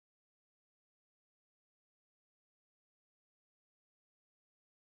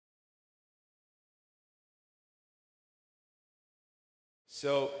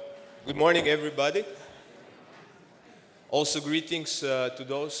So, good morning, everybody. Also, greetings to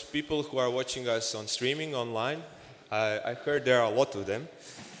those people who are watching us on streaming online. I heard there are a lot of them.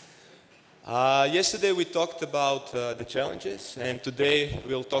 Yesterday we talked about the challenges, and today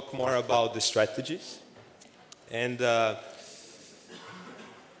we'll talk more about the strategies. And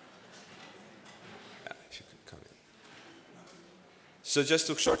so just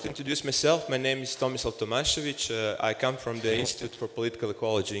to short introduce myself, my name is Tomislav Tomašević. I come from the Institute for Political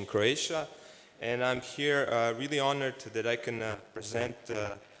Ecology in Croatia, and I'm here really honored that I can present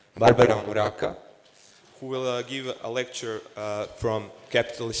Barbara Muraca, who will give a lecture from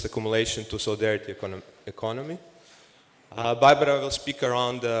capitalist accumulation to solidarity economy. Barbara will speak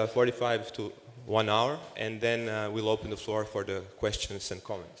around 45 to 1 hour, and then we'll open the floor for the questions and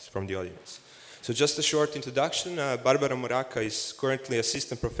comments from the audience. So just a short introduction, Barbara Muraca is currently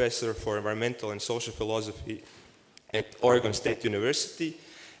assistant professor for environmental and social philosophy at Oregon State University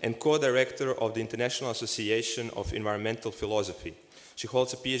and co-director of the International Association of Environmental Philosophy. She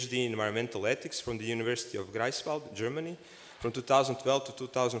holds a PhD in environmental ethics from the University of Greifswald, Germany. From 2012 to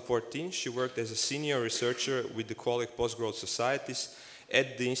 2014, she worked as a senior researcher with the colleague Post-Growth Societies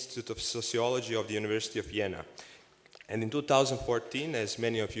at the Institute of Sociology of the University of Vienna. And in 2014, as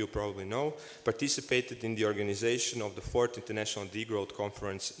many of you probably know, participated in the organization of the 4th International Degrowth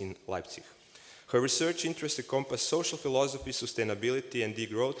Conference in Leipzig. Her research interests encompass social philosophy, sustainability and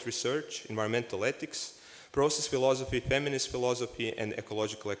degrowth research, environmental ethics, process philosophy, feminist philosophy, and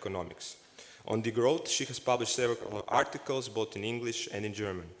ecological economics. On degrowth, she has published several articles, both in English and in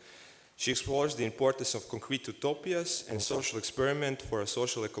German. She explores the importance of concrete utopias and social experiment for a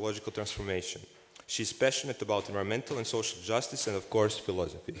social ecological transformation. She's passionate about environmental and social justice and, of course,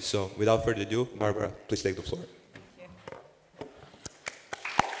 philosophy. So, without further ado, Barbara, please take the floor.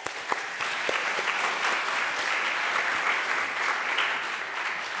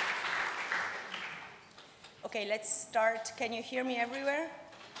 Okay, let's start. Can you hear me everywhere?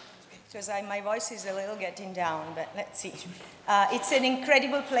 Because my voice is a little getting down, but let's see. It's an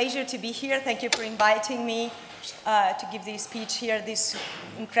incredible pleasure to be here. Thank you for inviting me to give this speech here at this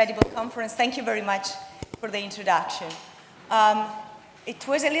incredible conference. Thank you very much for the introduction. It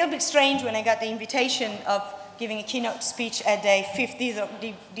was a little bit strange when I got the invitation of giving a keynote speech at the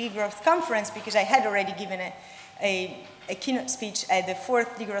 5th Degrowth Conference, because I had already given a keynote speech at the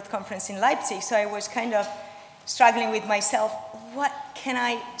 4th Degrowth Conference in Leipzig, so I was kind of struggling with myself. What can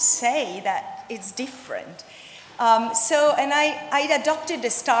I say that is different? And I adopted the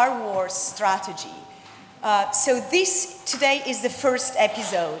Star Wars strategy. So this today is the first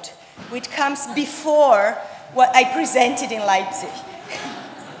episode, which comes before what I presented in Leipzig.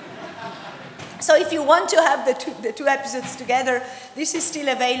 So if you want to have the two episodes together, this is still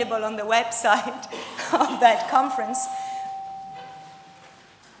available on the website of that conference.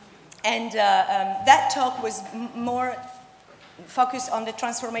 And that talk was more focused on the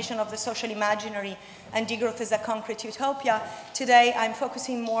transformation of the social imaginary and degrowth as a concrete utopia. Today, I'm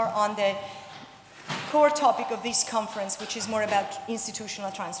focusing more on the core topic of this conference, which is more about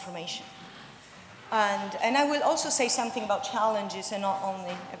institutional transformation. And I will also say something about challenges and not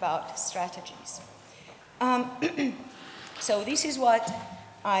only about strategies. So this is what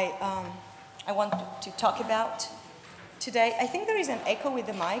I want to talk about today. I think there is an echo with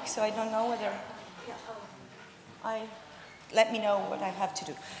the mic, so I don't know whether let me know what I have to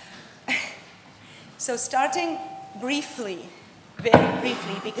do. So starting briefly, very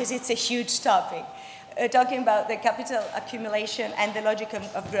briefly, because it's a huge topic, talking about the capital accumulation and the logic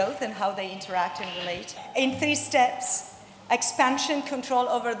of growth and how they interact and relate. In 3 steps: expansion, control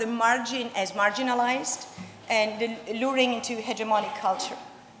over the margin as marginalized, and the luring into hegemonic culture.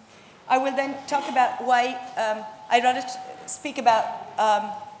 I will then talk about why I'd rather speak about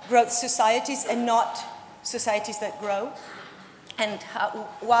growth societies and not societies that grow, and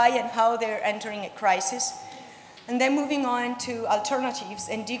why and how they're entering a crisis. And then moving on to alternatives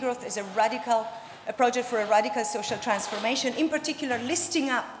and degrowth as a project for a radical social transformation, in particular listing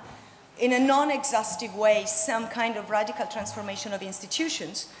up in a non-exhaustive way some kind of radical transformation of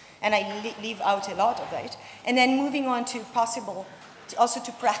institutions, and I leave out a lot of that. And then moving on to also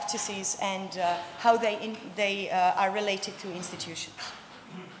to practices and how they are related to institutions.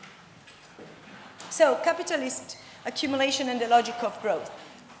 So, capitalist accumulation and the logic of growth.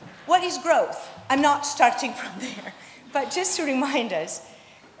 What is growth? I'm not starting from there, but just to remind us,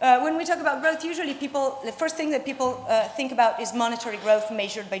 when we talk about growth, usually the first thing that people think about is monetary growth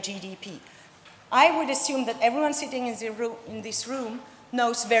measured by GDP. I would assume that everyone sitting in this room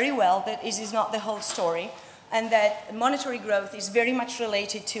knows very well that this is not the whole story, and that monetary growth is very much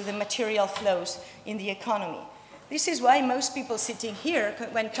related to the material flows in the economy. This is why most people sitting here,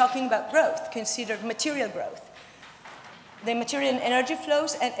 when talking about growth, consider material growth. The material and energy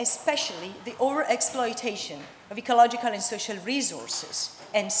flows, and especially the overexploitation of ecological and social resources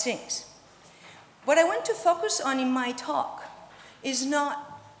and things. What I want to focus on in my talk is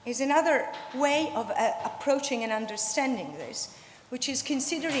another way of approaching and understanding this, which is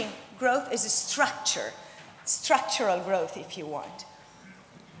considering growth as a structural growth, if you want.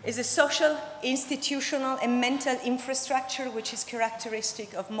 Is a social, institutional, and mental infrastructure which is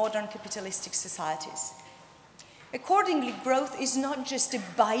characteristic of modern capitalistic societies. Accordingly, growth is not just a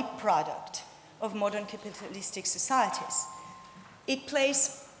byproduct of modern capitalistic societies. It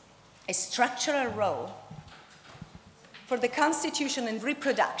plays a structural role for the constitution and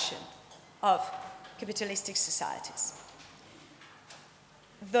reproduction of capitalistic societies.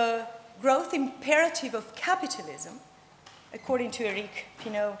 The growth imperative of capitalism, according to Eric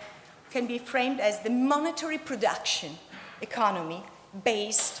Pinault, can be framed as the monetary production economy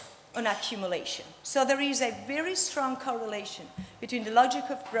based on accumulation. So there is a very strong correlation between the logic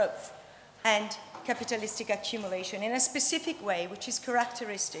of growth and capitalistic accumulation in a specific way, which is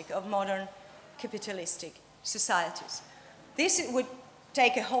characteristic of modern capitalistic societies. This would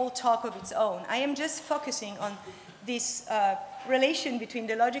take a whole talk of its own. I am just focusing on this relation between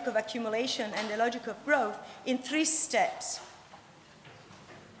the logic of accumulation and the logic of growth in 3 steps.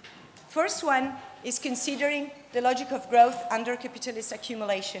 First one is considering the logic of growth under capitalist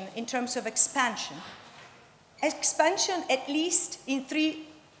accumulation in terms of expansion. Expansion at least in 3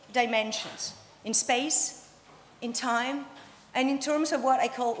 dimensions: in space, in time, and in terms of what I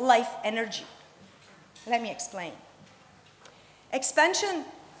call life energy. Let me explain. Expansion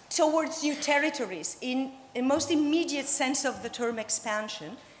towards new territories in a most immediate sense of the term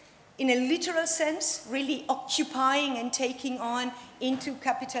expansion, in a literal sense, really occupying and taking on into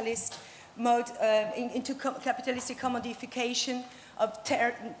capitalist mode, into capitalistic commodification of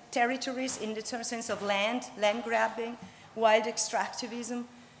territories in the sense of land grabbing, wild extractivism,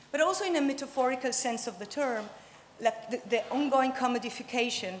 but also in a metaphorical sense of the term, like the ongoing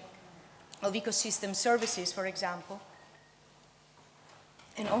commodification of ecosystem services, for example,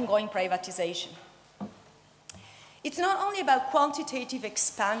 and ongoing privatization. It's not only about quantitative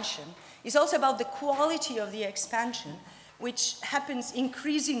expansion, it's also about the quality of the expansion, which happens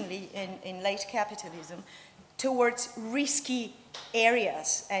increasingly in late capitalism towards risky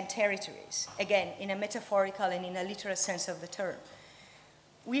areas and territories, again, in a metaphorical and in a literal sense of the term.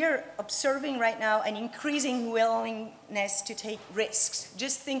 We are observing right now an increasing willingness to take risks.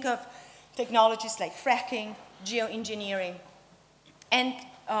 Just think of technologies like fracking, geoengineering, and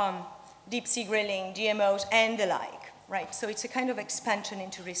deep sea drilling, GMOs, and the like, right? So it's a kind of expansion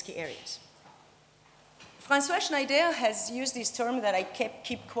into risky areas. François Schneider has used this term that I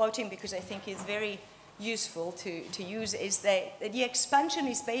keep quoting because I think it's very useful to use, is that the expansion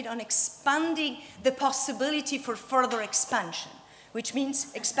is based on expanding the possibility for further expansion, which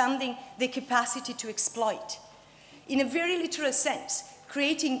means expanding the capacity to exploit. In a very literal sense,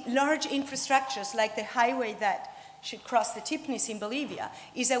 creating large infrastructures like the highway that should cross the Tipnis in Bolivia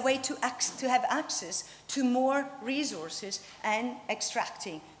is a way to have access to more resources and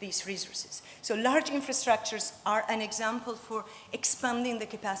extracting these resources. So large infrastructures are an example for expanding the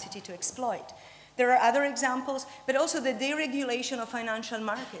capacity to exploit. There are other examples, but also the deregulation of financial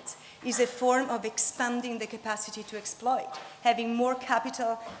markets is a form of expanding the capacity to exploit, having more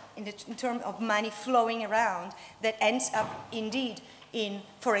capital in terms of money flowing around that ends up indeed in,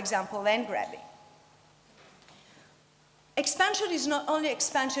 for example, land grabbing. Expansion is not only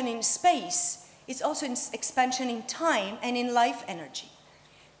expansion in space, it's also expansion in time and in life energy.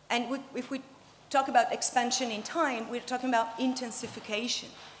 And if we talk about expansion in time, we're talking about intensification,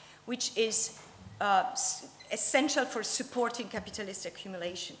 which is essential for supporting capitalist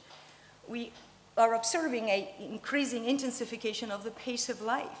accumulation. We are observing an increasing intensification of the pace of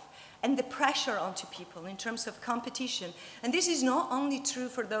life and the pressure onto people in terms of competition. And this is not only true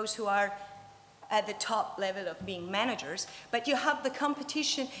for those who are at the top level of being managers, but you have the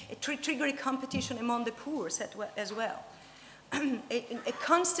competition, a triggering competition among the poor as well. a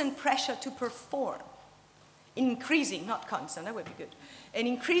constant pressure to perform, increasing, not constant, that would be good, an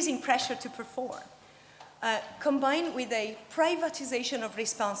increasing pressure to perform, combined with a privatization of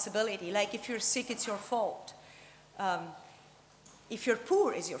responsibility, like if you're sick, it's your fault. If you're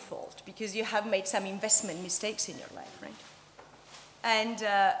poor, it's your fault, because you have made some investment mistakes in your life, right? And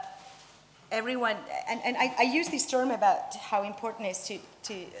everyone, and I use this term about how important it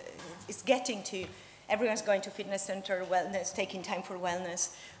is getting to, everyone's going to fitness center, wellness, taking time for wellness.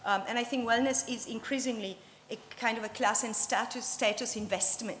 And I think wellness is increasingly a kind of a class and status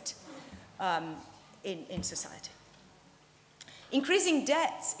investment in society. Increasing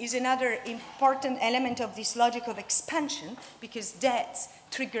debts is another important element of this logic of expansion, because debts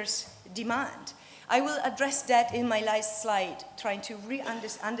triggers demand. I will address that in my last slide, trying to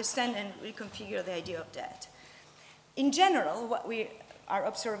understand and reconfigure the idea of debt. In general, what we are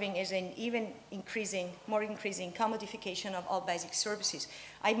observing is an more increasing commodification of all basic services.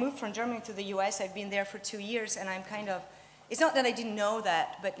 I moved from Germany to the US, I've been there for 2 years, and I'm kind of, it's not that I didn't know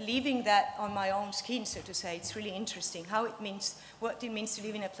that, but living that on my own skin, so to say, it's really interesting how it means, what it means to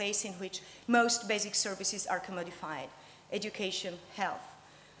live in a place in which most basic services are commodified, education, health,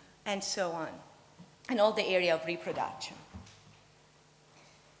 and so on, and all the area of reproduction.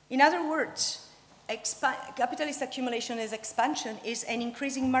 In other words, capitalist accumulation as expansion is an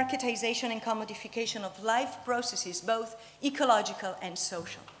increasing marketization and commodification of life processes, both ecological and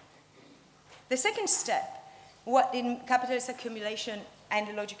social. The second step, what in capitalist accumulation and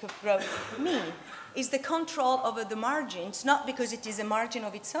the logic of growth mean, is the control over the margins, not because it is a margin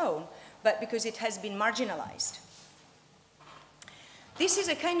of its own, but because it has been marginalized. This is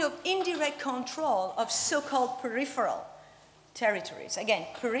a kind of indirect control of so-called peripheral territories. Again,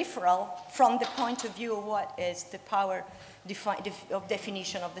 peripheral from the point of view of what is the power of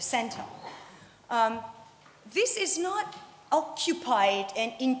definition of the center. This is not occupied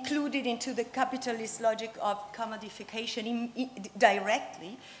and included into the capitalist logic of commodification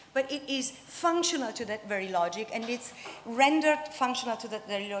directly, but it is functional to that very logic, and it's rendered functional to that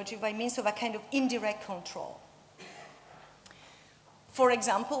very logic by means of a kind of indirect control. For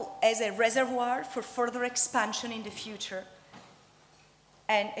example, as a reservoir for further expansion in the future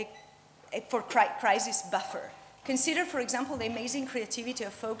and for crisis buffer. Consider, for example, the amazing creativity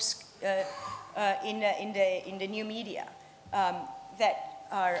of folks in the new media that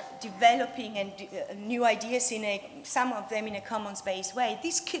are developing new ideas some of them in a commons-based way.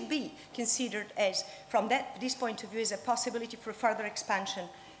 This could be considered as, from this point of view, as a possibility for further expansion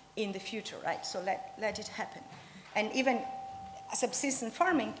in the future, right? So let it happen. And even subsistence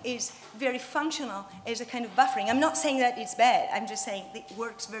farming is very functional as a kind of buffering. I'm not saying that it's bad. I'm just saying it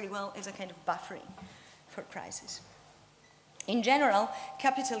works very well as a kind of buffering for crisis. In general,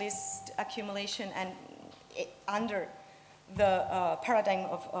 capitalist accumulation and under the paradigm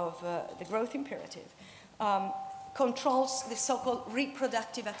of the growth imperative controls the so-called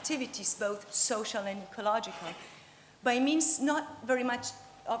reproductive activities, both social and ecological, by means not very much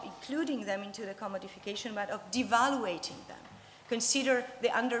of including them into the commodification, but of devaluating them. Consider the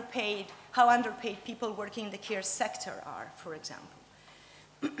how underpaid people working in the care sector are, for example,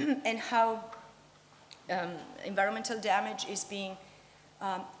 and how environmental damage is being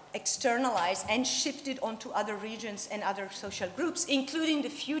externalized and shifted onto other regions and other social groups, including the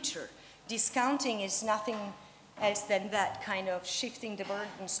future. Discounting is nothing else than that kind of shifting the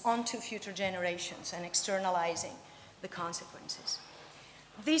burdens onto future generations and externalizing the consequences.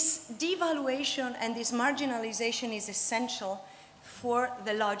 This devaluation and this marginalization is essential for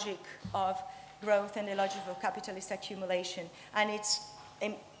the logic of growth and the logic of capitalist accumulation, and it's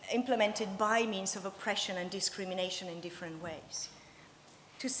implemented by means of oppression and discrimination in different ways.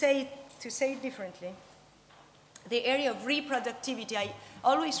 To say it differently, the area of reproductivity, I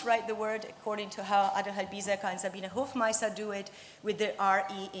always write the word according to how Adelheid Biesecker and Sabine Hofmeister do it with the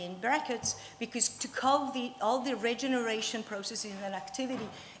RE in brackets, because to call all the regeneration processes and activity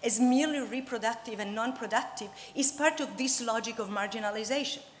as merely reproductive and non-productive is part of this logic of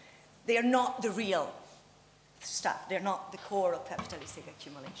marginalization. They are not the real stuff. They're not the core of capitalistic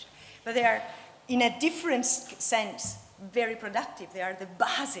accumulation. But they are, in a different sense, very productive. They are the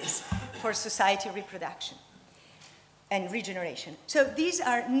basis for society reproduction and regeneration. So these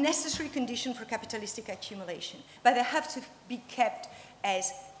are necessary conditions for capitalistic accumulation, but they have to be kept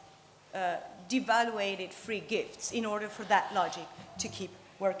as devaluated free gifts in order for that logic to keep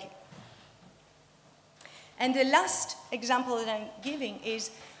working. And the last example that I'm giving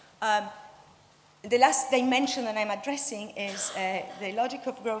is, the last dimension that I'm addressing is the logic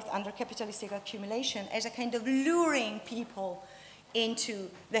of growth under capitalistic accumulation as a kind of luring people into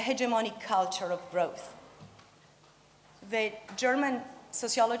the hegemonic culture of growth. The German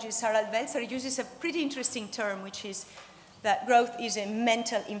sociologist Harald Welzer uses a pretty interesting term, which is that growth is a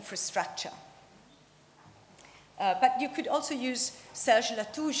mental infrastructure. But you could also use Serge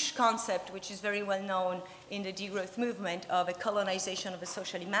Latouche's concept, which is very well known in the degrowth movement, of a colonization of a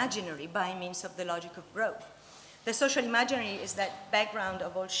social imaginary by means of the logic of growth. The social imaginary is that background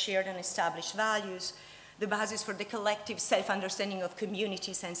of all shared and established values, the basis for the collective self-understanding of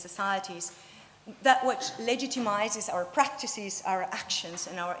communities and societies, that which legitimizes our practices, our actions,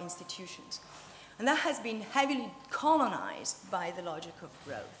 and our institutions. And that has been heavily colonized by the logic of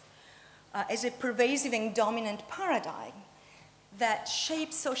growth as a pervasive and dominant paradigm that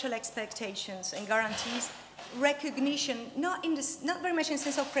shapes social expectations and guarantees recognition, not very much in the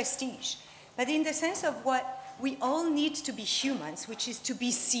sense of prestige, but in the sense of what we all need to be humans, which is to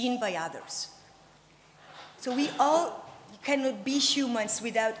be seen by others. So we all cannot be humans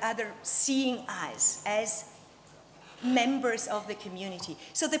without others seeing us as members of the community.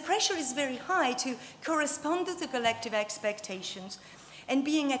 So the pressure is very high to correspond to the collective expectations and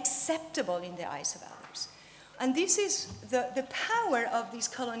being acceptable in the eyes of others. And this is the power of this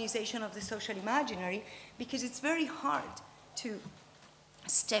colonization of the social imaginary, because it's very hard to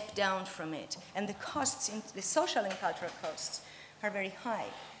step down from it. And the costs, the social and cultural costs, are very high.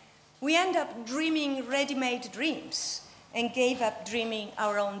 We end up dreaming ready-made dreams and gave up dreaming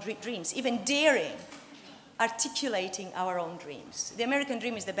our own dreams, even daring articulating our own dreams. The American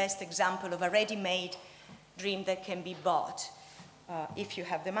dream is the best example of a ready-made dream that can be bought if you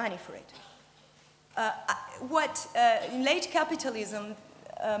have the money for it. In late capitalism,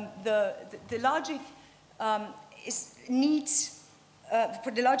 the logic needs,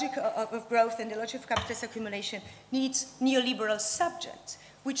 for the logic of growth and the logic of capitalist accumulation, needs neoliberal subjects,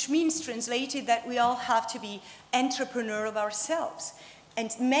 which means, translated, that we all have to be entrepreneur of ourselves.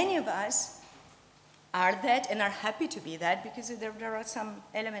 And many of us are that and are happy to be that, because there are some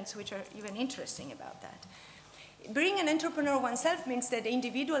elements which are even interesting about that. Being an entrepreneur oneself means that the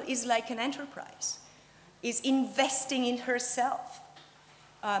individual is like an enterprise, is investing in herself.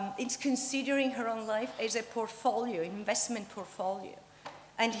 It's considering her own life as a portfolio, an investment portfolio.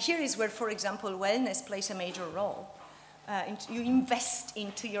 And here is where, for example, wellness plays a major role. You invest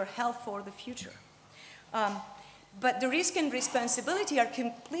into your health for the future. But the risk and responsibility are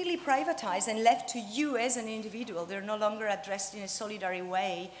completely privatized and left to you as an individual. They're no longer addressed in a solidary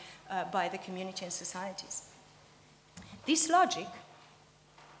way by the community and societies. This logic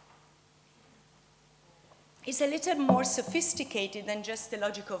is a little more sophisticated than just the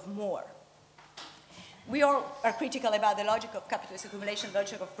logic of more. We all are critical about the logic of capitalist accumulation, the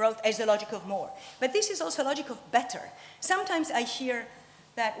logic of growth as the logic of more. But this is also a logic of better. Sometimes I hear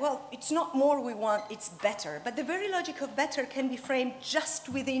that, well, it's not more we want, it's better. But the very logic of better can be framed just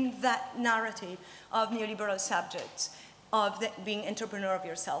within that narrative of neoliberal subjects, of being entrepreneur of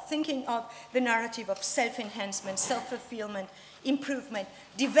yourself, thinking of the narrative of self-enhancement, self-fulfillment, improvement,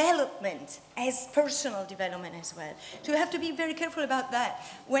 development as personal development as well. So you have to be very careful about that.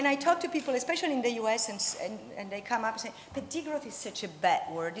 When I talk to people, especially in the US, and they come up and say, but degrowth is such a bad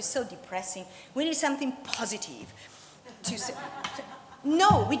word, it's so depressing, we need something positive to say.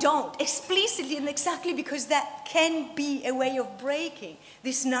 No, we don't, explicitly and exactly because that can be a way of breaking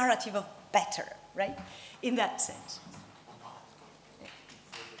this narrative of better, right? In that sense.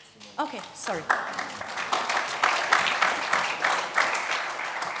 Okay, sorry.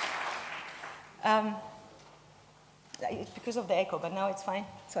 It's because of the echo, but now it's fine,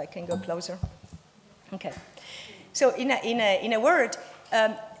 so I can go closer. Okay. So in a word,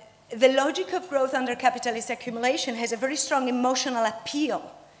 the logic of growth under capitalist accumulation has a very strong emotional appeal.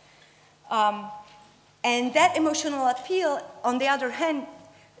 And that emotional appeal, on the other hand,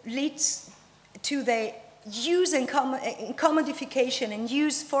 leads to the use and commodification and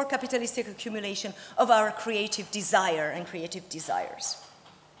use for capitalistic accumulation of our creative desire and creative desires.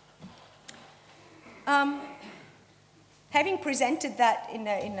 Having presented that in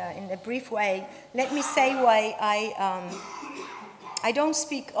a brief way, let me say why I don't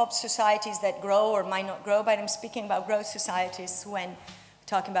speak of societies that grow or might not grow, but I'm speaking about growth societies when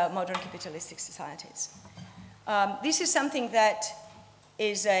talking about modern capitalistic societies. This is something that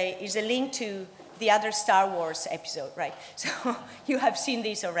is a link to the other Star Wars episode, right? So you have seen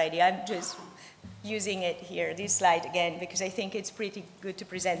this already. I'm just using it here, this slide again, because I think it's pretty good to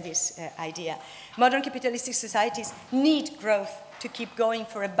present this idea. Modern capitalistic societies need growth to keep going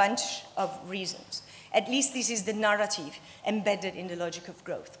for a bunch of reasons. At least this is the narrative embedded in the logic of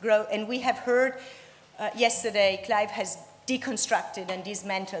growth. And we have heard yesterday, Clive has deconstructed and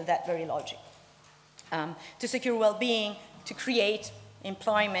dismantled that very logic. To secure well-being, to create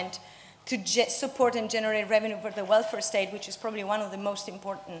employment, to support and generate revenue for the welfare state, which is probably one of the most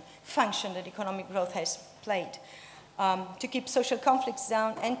important functions that economic growth has played, to keep social conflicts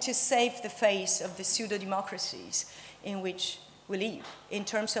down, and to save the face of the pseudo-democracies in which we live, in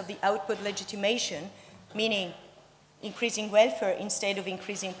terms of the output legitimation, meaning increasing welfare instead of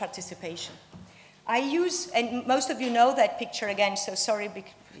increasing participation. I use, and most of you know that picture again, so sorry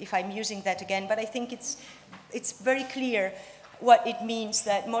if I'm using that again, but I think it's very clear what it means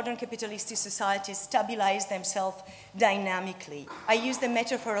that modern capitalistic societies stabilize themselves dynamically. I use the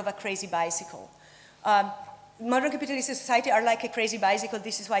metaphor of a crazy bicycle. modern capitalist society are like a crazy bicycle.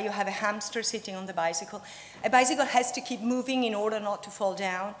 This is why you have a hamster sitting on the bicycle. A bicycle has to keep moving in order not to fall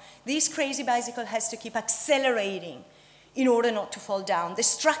down. This crazy bicycle has to keep accelerating in order not to fall down. The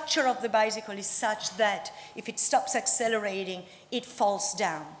structure of the bicycle is such that if it stops accelerating, it falls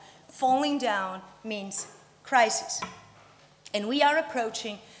down. Falling down means crisis. And we are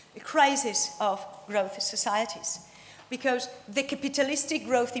approaching a crisis of growth societies because the capitalistic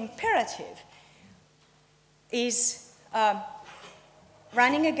growth imperative is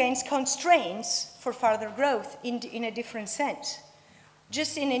running against constraints for further growth in a different sense.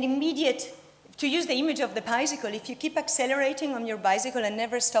 Just in an immediate, to use the image of the bicycle, if you keep accelerating on your bicycle and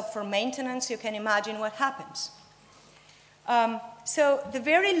never stop for maintenance, you can imagine what happens. So the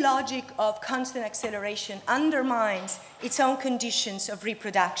very logic of constant acceleration undermines its own conditions of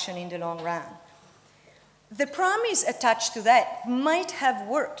reproduction in the long run. The promise attached to that might have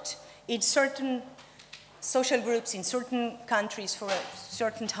worked in certain social groups in certain countries for a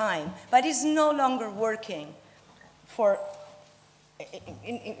certain time, but is no longer working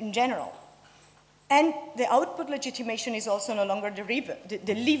in general. And the output legitimation is also no longer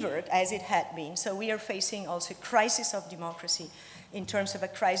delivered as it had been. So we are facing also a crisis of democracy in terms of a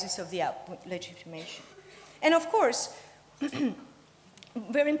crisis of the output legitimation. And of course,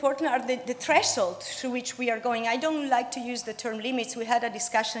 very important are the thresholds through which we are going. I don't like to use the term limits. We had a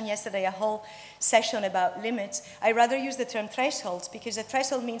discussion yesterday, a whole session about limits. I rather use the term thresholds because a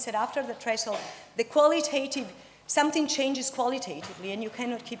threshold means that after the threshold, the qualitative, something changes qualitatively and you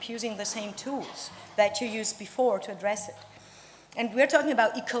cannot keep using the same tools that you used before to address it. And we're talking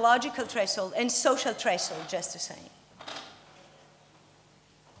about ecological threshold and social threshold just the same.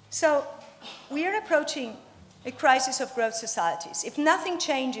 So we are approaching a crisis of growth societies. If nothing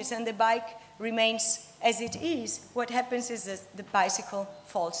changes and the bike remains as it is, what happens is that the bicycle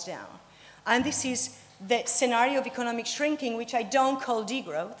falls down. And this is the scenario of economic shrinking, which I don't call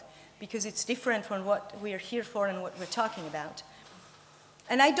degrowth, because it's different from what we are here for and what we're talking about.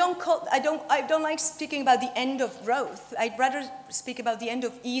 And I don't like speaking about the end of growth. I'd rather speak about the end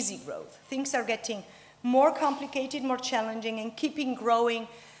of easy growth. Things are getting more complicated, more challenging, and keeping growing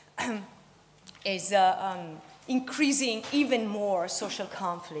is increasing even more social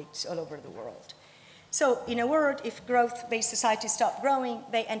conflicts all over the world. So in a word, if growth-based societies stop growing,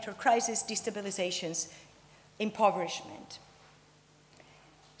 they enter crisis, destabilizations, impoverishment.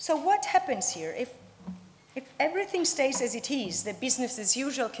 So what happens here? If everything stays as it is, the business as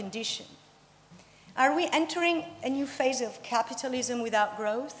usual condition, are we entering a new phase of capitalism without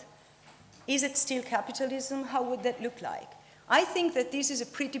growth? Is it still capitalism? How would that look like? I think that this is a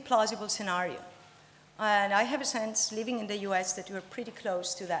pretty plausible scenario. And I have a sense, living in the US, that we're pretty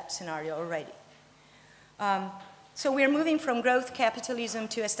close to that scenario already. So we're moving from growth capitalism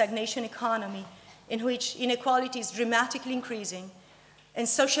to a stagnation economy in which inequality is dramatically increasing and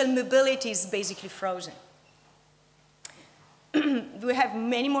social mobility is basically frozen. We have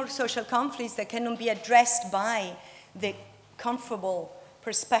many more social conflicts that cannot be addressed by the comfortable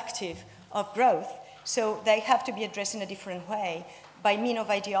perspective of growth, so they have to be addressed in a different way by means of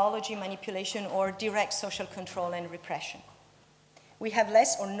ideology, manipulation, or direct social control and repression. We have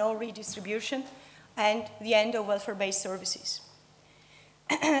less or no redistribution and the end of welfare-based services.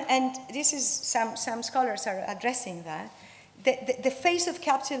 And this is, some scholars are addressing that. The face of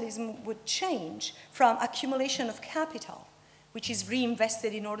capitalism would change from accumulation of capital, which is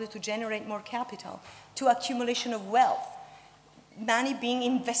reinvested in order to generate more capital, to accumulation of wealth, money being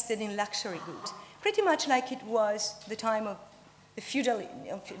invested in luxury goods, pretty much like it was the time of the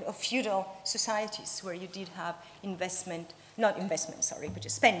feudal societies where you did have investment, not investment, sorry, but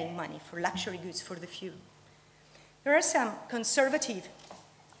just spending money for luxury goods for the few. There are some conservative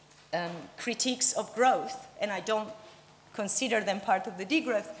critiques of growth, and I don't consider them part of the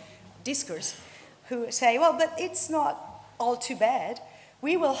degrowth discourse, who say, well, but it's not all too bad.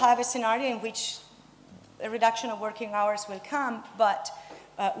 We will have a scenario in which a reduction of working hours will come, but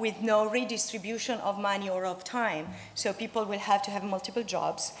with no redistribution of money or of time. So people will have to have multiple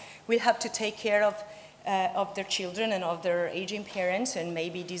jobs, will have to take care of their children and of their aging parents and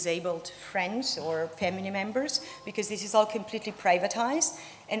maybe disabled friends or family members, because this is all completely privatized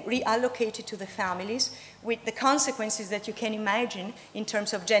and reallocated to the families with the consequences that you can imagine in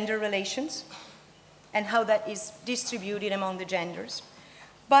terms of gender relations and how that is distributed among the genders.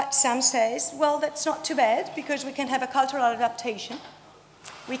 But some says, well, that's not too bad because we can have a cultural adaptation.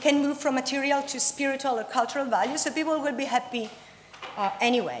 We can move from material to spiritual or cultural values, so people will be happy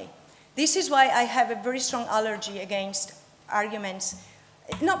anyway. This is why I have a very strong allergy against arguments,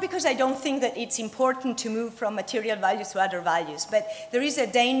 not because I don't think that it's important to move from material values to other values, but there is a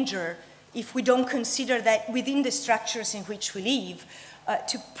danger if we don't consider that within the structures in which we live,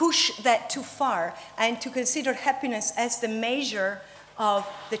 to push that too far and to consider happiness as the measure of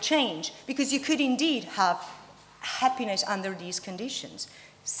the change, because you could indeed have happiness under these conditions,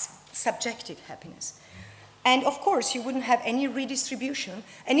 subjective happiness. And of course, you wouldn't have any redistribution.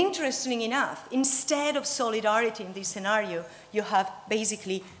 And interestingly enough, instead of solidarity in this scenario, you have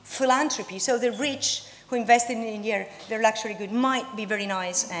basically philanthropy. So the rich who invested in their luxury good might be very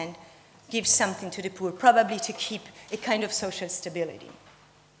nice and give something to the poor, probably to keep a kind of social stability.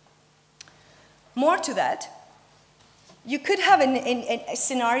 More to that, you could have a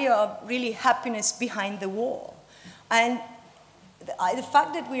scenario of really happiness behind the wall. And the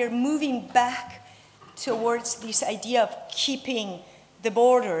fact that we are moving back towards this idea of keeping the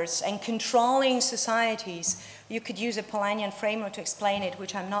borders and controlling societies, you could use a Polanyian framework to explain it,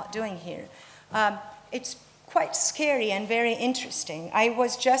 which I'm not doing here. It's quite scary and very interesting. I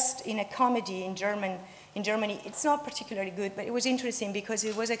was just in a comedy in Germany. It's not particularly good, but it was interesting because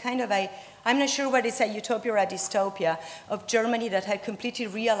it was a kind of I'm not sure whether it's a utopia or a dystopia, of Germany that had completely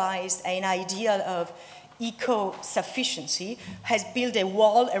realized an ideal of eco-sufficiency, has built a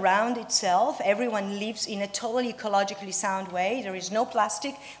wall around itself. Everyone lives in a totally ecologically sound way. There is no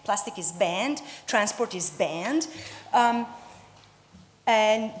plastic. Plastic is banned. Transport is banned.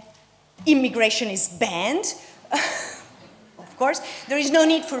 And immigration is banned. Of course, there is no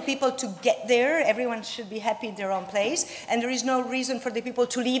need for people to get there. Everyone should be happy in their own place. And there is no reason for the people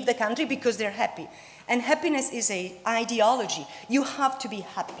to leave the country because they're happy. And happiness is an ideology. You have to be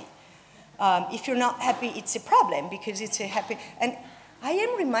happy. If you're not happy, it's a problem because it's a happy. And I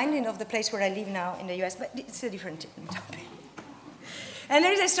am reminded of the place where I live now in the US, but it's a different topic. And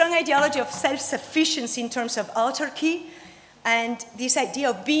there is a strong ideology of self-sufficiency in terms of autarky, and this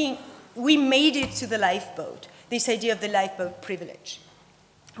idea of being, we made it to the lifeboat, this idea of the lifeboat privilege,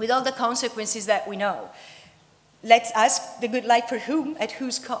 with all the consequences that we know. Let's ask the good life for whom, at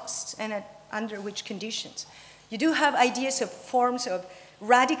whose cost, and under which conditions. You do have ideas of forms of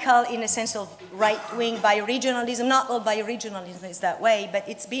radical, in a sense of right-wing bioregionalism. Not all bioregionalism is that way, but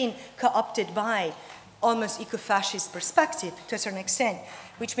it's being co-opted by almost eco-fascist perspective to a certain extent,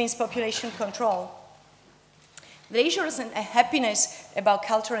 which means population control. The issues and happiness about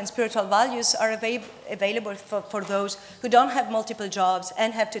cultural and spiritual values are available for those who don't have multiple jobs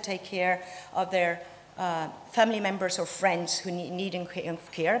and have to take care of their family members or friends who need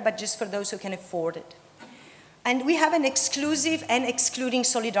care, but just for those who can afford it. And we have an exclusive and excluding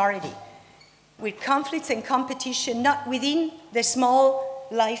solidarity with conflicts and competition, not within the small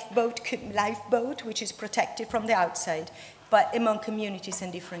lifeboat, which is protected from the outside, but among communities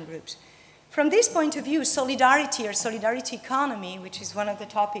and different groups. From this point of view, solidarity or solidarity economy, which is one of the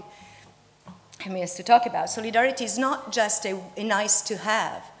topics I mean, to talk about, solidarity is not just a nice to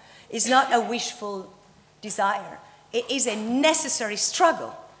have. It's not a wishful desire. It is a necessary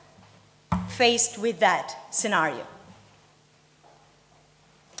struggle faced with that scenario.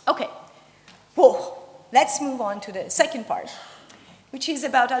 Okay, whoa, let's move on to the second part, which is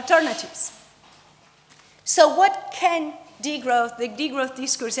about alternatives. So what can degrowth, the degrowth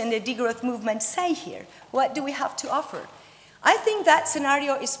discourse and the degrowth movement say here? What do we have to offer? I think that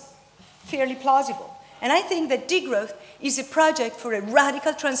scenario is fairly plausible. And I think that degrowth is a project for a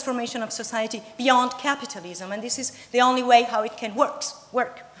radical transformation of society beyond capitalism, and this is the only way how it can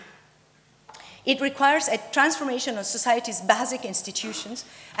work. It requires a transformation of society's basic institutions,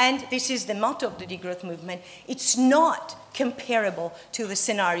 and this is the motto of the degrowth movement. It's not comparable to the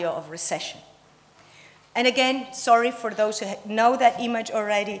scenario of recession. And again, sorry for those who know that image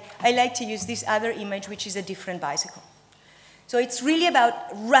already, I like to use this other image, which is a different bicycle. So it's really about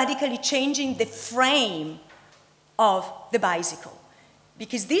radically changing the frame of the bicycle,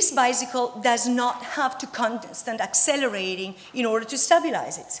 because this bicycle does not have to constant accelerating in order to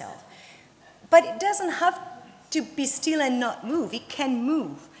stabilize itself. But it doesn't have to be still and not move. It can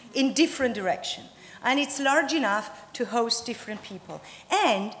move in different directions. And it's large enough to host different people.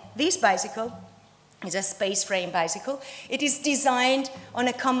 And this bicycle is a space frame bicycle. It is designed on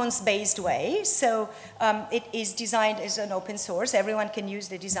a commons-based way. So it is designed as an open source. Everyone can use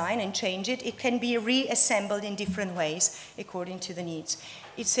the design and change it. It can be reassembled in different ways according to the needs.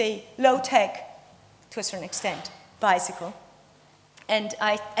 It's a low-tech, to a certain extent, bicycle. And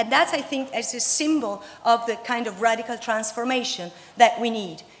that's, I think, as a symbol of the kind of radical transformation that we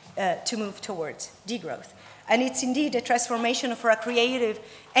need to move towards degrowth. And it's indeed a transformation for a creative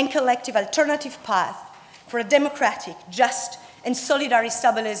and collective alternative path for a democratic, just, and solidary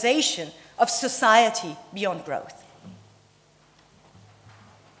stabilization of society beyond growth.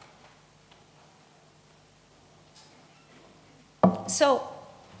 So,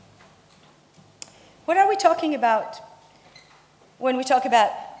 What are we talking about when we talk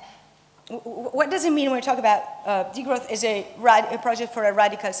about, what does it mean when we talk about degrowth as a project for a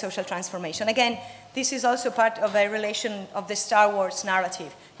radical social transformation? Again, this is also part of a relation of the Star Wars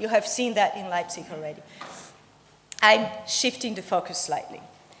narrative. You have seen that in Leipzig already. I'm shifting the focus slightly.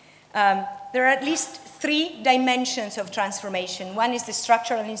 There are at least 3 dimensions of transformation. One is the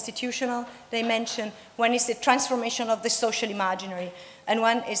structural and institutional dimension, one is the transformation of the social imaginary, and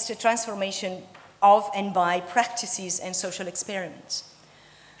one is the transformation of and by practices and social experiments.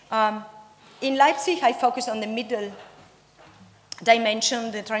 In Leipzig, I focused on the middle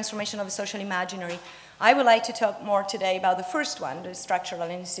dimension, the transformation of the social imaginary. I would like to talk more today about the first one, the structural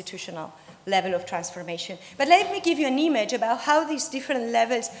and institutional level of transformation. But let me give you an image about how these different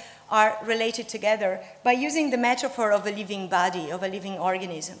levels are related together by using the metaphor of a living body, of a living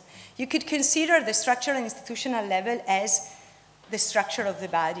organism. You could consider the structural and institutional level as the structure of the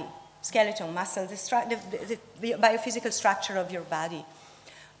body, skeleton, muscle, the biophysical structure of your body.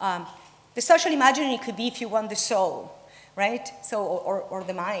 The social imaginary could be, if you want, the soul, right? So, or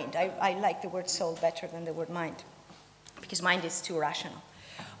the mind. I like the word soul better than the word mind, because mind is too rational.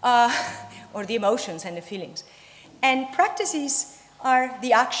 Or the emotions and the feelings. And practices are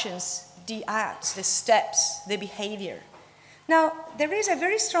the actions, the acts, the steps, the behavior. Now, there is a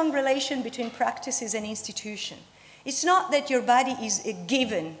very strong relation between practices and institution. It's not that your body is a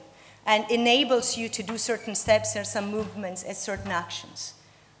given and enables you to do certain steps or some movements and certain actions,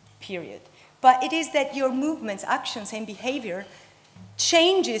 period. But it is that your movements, actions, and behavior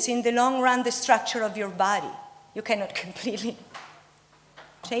changes in the long run the structure of your body. You cannot completely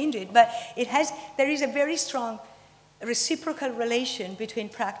change it, but there is a very strong reciprocal relation between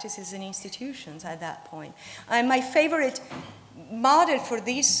practices and institutions at that point. And my favorite model for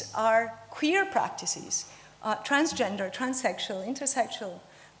this are queer practices, transgender, transsexual, intersexual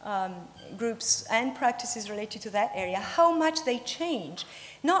groups and practices related to that area, how much they change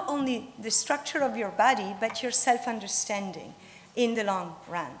not only the structure of your body, but your self-understanding in the long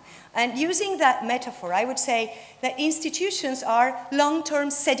run. And using that metaphor, I would say that institutions are long-term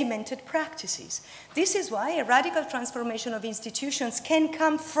sedimented practices. This is why a radical transformation of institutions can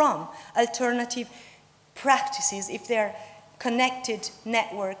come from alternative practices if they're connected,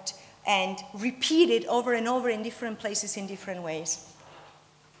 networked, and repeated over and over in different places in different ways,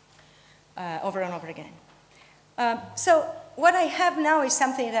 over and over again. So what I have now is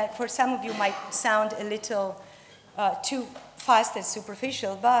something that for some of you might sound a little too fast and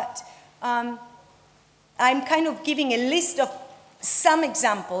superficial, but I'm kind of giving a list of some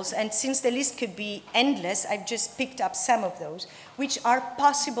examples, and since the list could be endless, I've just picked up some of those, which are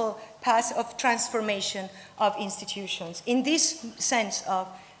possible paths of transformation of institutions in this sense of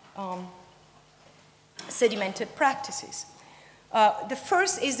sedimented practices. The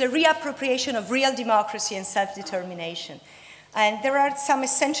first is the reappropriation of real democracy and self-determination. And there are some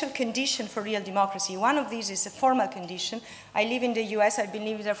essential conditions for real democracy. One of these is a formal condition. I live in the US, I've been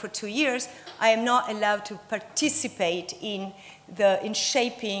living there for 2 years. I am not allowed to participate in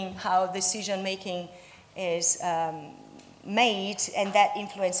shaping how decision-making is made, and that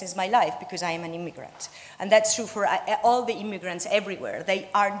influences my life because I am an immigrant. And that's true for all the immigrants everywhere. They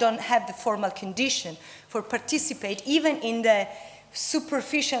don't have the formal condition for participate even in the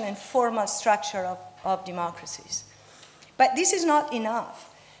superficial and formal structure of democracies. But this is not enough.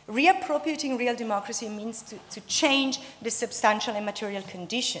 Reappropriating real democracy means to change the substantial and material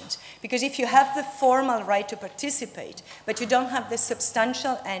conditions. Because if you have the formal right to participate, but you don't have the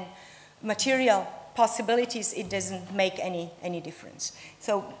substantial and material possibilities, it doesn't make any difference.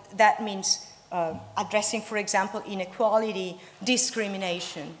 So that means addressing, for example, inequality,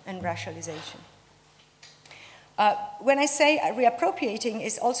 discrimination, and racialization. When I say reappropriating,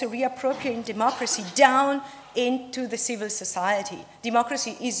 it's also reappropriating democracy down into the civil society.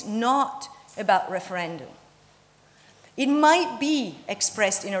 Democracy is not about referendum. It might be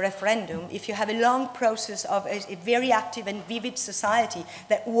expressed in a referendum if you have a long process of a very active and vivid society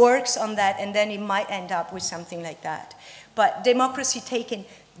that works on that, and then it might end up with something like that. But democracy taken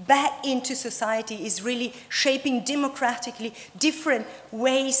back into society is really shaping democratically different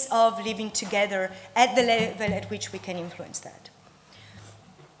ways of living together at the level at which we can influence that.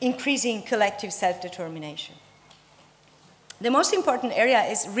 Increasing collective self-determination. The most important area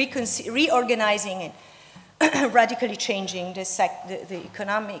is reorganizing and radically changing the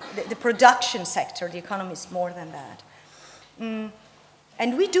economic, the production sector. The economy is more than that.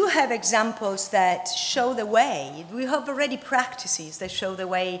 And we do have examples that show the way. We have already practices that show the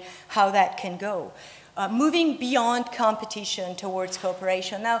way how that can go. Moving beyond competition towards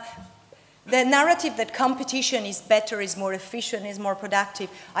cooperation. Now, The narrative that competition is better, is more efficient, is more productive,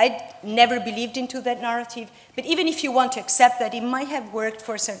 I never believed into that narrative. But even if you want to accept that, it might have worked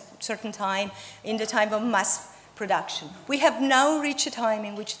for a certain time, in the time of mass production. We have now reached a time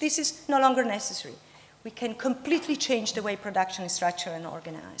in which this is no longer necessary. We can completely change the way production is structured and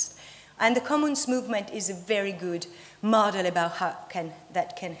organized. And the commons movement is a very good model about how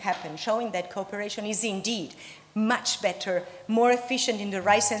that can happen, showing that cooperation is indeed much better, more efficient in the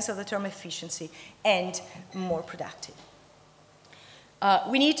right sense of the term efficiency, and more productive.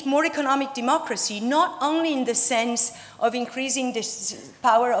 We need more economic democracy, not only in the sense of increasing the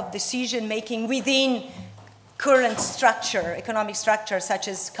power of decision-making within current structure, economic structure, such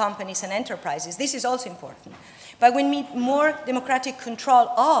as companies and enterprises. This is also important. But we need more democratic control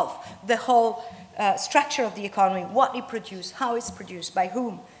of the whole structure of the economy, what it produces, how it's produced, by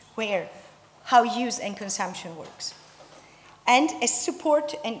whom, where, how use and consumption works. And a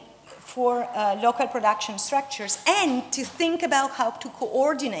support for local production structures, and to think about how to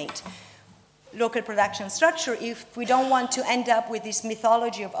coordinate local production structure if we don't want to end up with this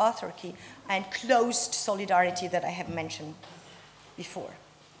mythology of autarky and closed solidarity that I have mentioned before.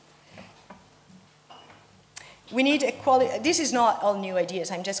 We need this is not all new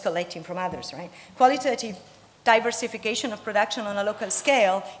ideas, I'm just collecting from others, right? Qualitative diversification of production on a local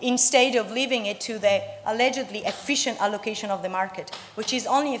scale instead of leaving it to the allegedly efficient allocation of the market, which is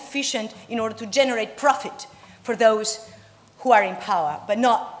only efficient in order to generate profit for those who are in power, but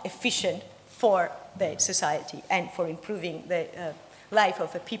not efficient for the society and for improving the life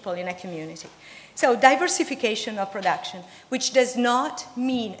of the people in a community. So diversification of production, which does not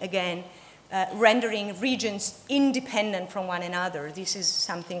mean, again, rendering regions independent from one another. This is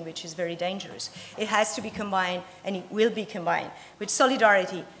something which is very dangerous. It has to be combined, and it will be combined, with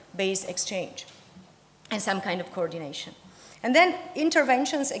solidarity-based exchange and some kind of coordination. And then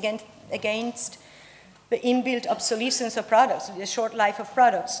interventions against the inbuilt obsolescence of products, the short life of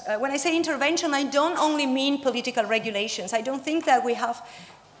products. When I say intervention, I don't only mean political regulations. I don't think that we have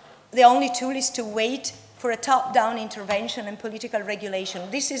the only tool is to wait for a top-down intervention and political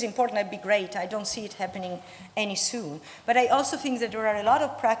regulation. This is important, that'd be great. I don't see it happening any soon. But I also think that there are a lot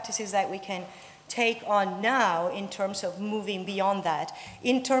of practices that we can take on now in terms of moving beyond that.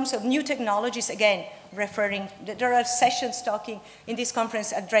 In terms of new technologies, again, there are sessions talking in this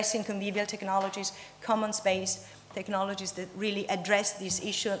conference addressing convivial technologies, commons-based technologies that really address this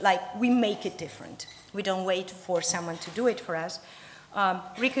issue, like we make it different. We don't wait for someone to do it for us.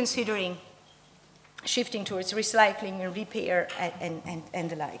 Reconsidering shifting towards recycling and repair and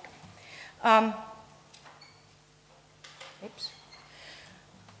the like.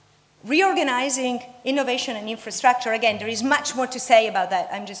 Reorganizing innovation and infrastructure. Again, there is much more to say about that.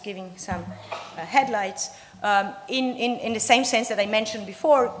 I'm just giving some headlights. In the same sense that I mentioned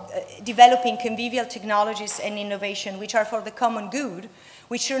before, developing convivial technologies and innovation which are for the common good,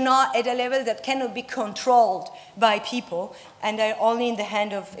 which are not at a level that cannot be controlled by people and are only in the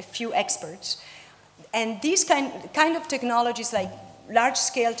hand of a few experts. And these kind of technologies, like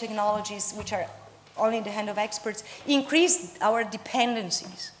large-scale technologies, which are only in the hand of experts, increase our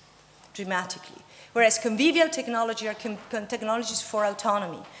dependencies dramatically. Whereas convivial technology are technologies for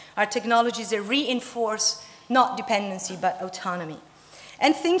autonomy, are technologies that reinforce not dependency, but autonomy.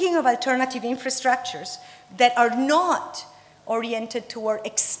 And thinking of alternative infrastructures that are not oriented toward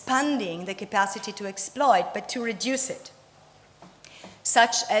expanding the capacity to exploit, but to reduce it,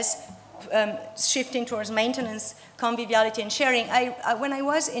 such as shifting towards maintenance, conviviality, and sharing. When I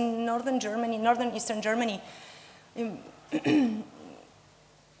was in northern Germany, northeastern Germany, in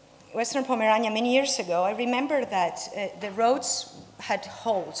Western Pomerania many years ago, I remember that the roads had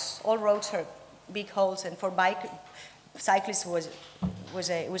holes. All roads had big holes, and for cyclists was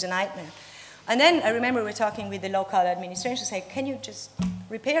a nightmare. And then I remember we were talking with the local administration, saying, can you just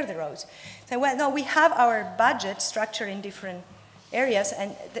repair the roads? So, well, no, we have our budget structured in different areas,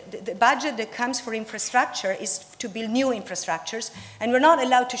 and the budget that comes for infrastructure is to build new infrastructures, and we're not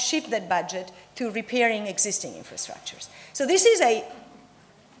allowed to shift that budget to repairing existing infrastructures. So this is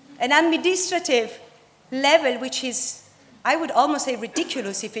an administrative level which is, I would almost say,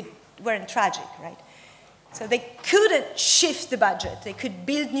 ridiculous if it weren't tragic, right? So they couldn't shift the budget. They could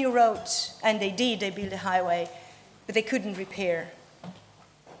build new roads, and they did. They built a highway, but they couldn't repair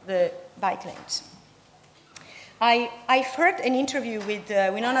the bike lanes. I've heard an interview with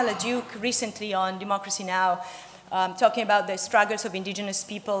Winona LaDuke recently on Democracy Now!, talking about the struggles of indigenous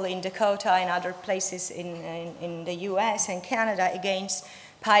people in Dakota and other places in the US and Canada against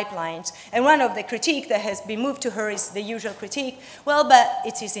pipelines. And one of the critique that has been moved to her is the usual critique, well, but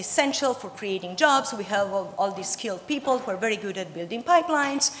it is essential for creating jobs. We have all these skilled people who are very good at building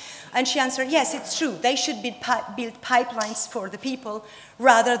pipelines. And she answered, yes, it's true. They should build pipelines for the people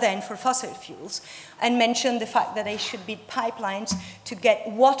rather than for fossil fuels, and mentioned the fact that they should build pipelines to get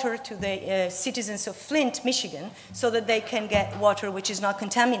water to the citizens of Flint, Michigan, so that they can get water which is not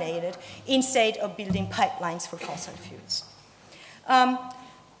contaminated, instead of building pipelines for fossil fuels.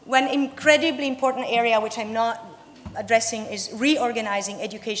 One incredibly important area which I'm not addressing is reorganizing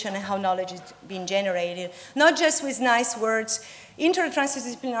education and how knowledge is being generated. Not just with nice words.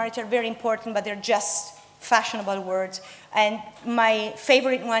 Inter-transdisciplinarity are very important, but they're just fashionable words. And my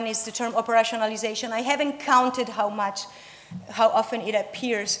favorite one is the term operationalization. I haven't counted how often it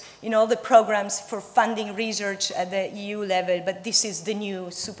appears in all the programs for funding research at the EU level, but this is the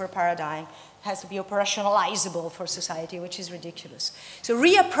new super paradigm. It has to be operationalizable for society, which is ridiculous. So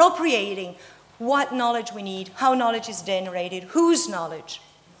reappropriating what knowledge we need, how knowledge is generated, whose knowledge.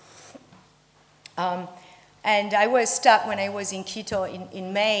 And I was stuck when I was in Quito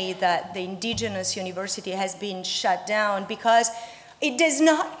in May that the indigenous university has been shut down because it does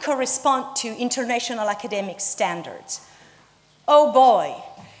not correspond to international academic standards. Oh boy.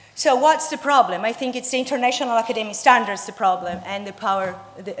 So what's the problem? I think it's the international academic standards the problem, and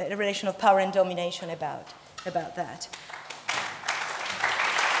the relation of power and domination about that.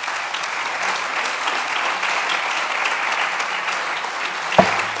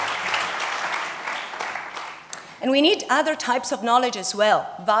 And we need other types of knowledge as well,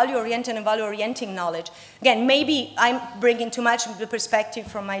 value-oriented and value-orienting knowledge. Again, maybe I'm bringing too much of the perspective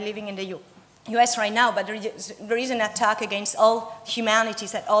from my living in the US right now, but there is an attack against all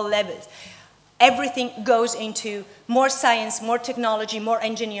humanities at all levels. Everything goes into more science, more technology, more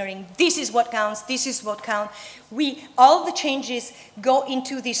engineering. This is what counts, this is what counts. All the changes go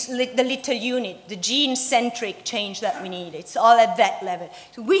into the little unit, the gene-centric change that we need. It's all at that level.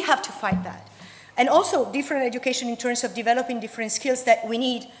 So we have to fight that. And also different education in terms of developing different skills that we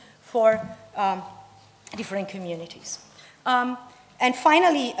need for different communities. And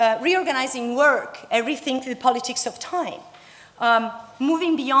finally, reorganizing work, rethink the politics of time.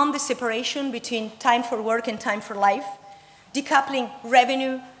 Moving beyond the separation between time for work and time for life, decoupling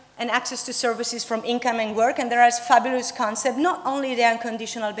revenue and access to services from income and work. And there is a fabulous concept, not only the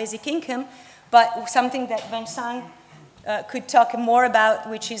unconditional basic income, but something that Vincent could talk more about,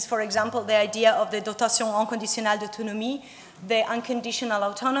 which is, for example, the idea of the dotation inconditionnelle d'autonomie, the unconditional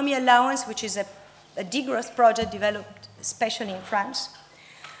autonomy allowance, which is a degrowth project developed especially in France,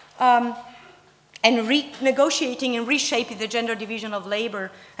 and renegotiating and reshaping the gender division of labor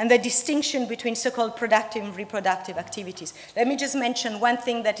and the distinction between so-called productive and reproductive activities. Let me just mention one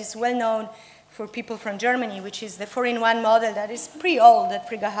thing that is well known for people from Germany, which is the 4-in-1 model that is pretty old, that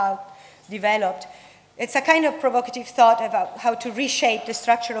Frigga Haug developed. It's a kind of provocative thought about how to reshape the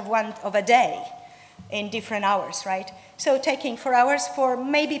structure of a day in different hours, right? So taking 4 hours for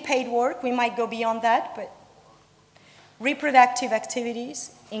maybe paid work, we might go beyond that, but reproductive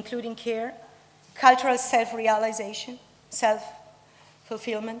activities, including care, cultural self-realization,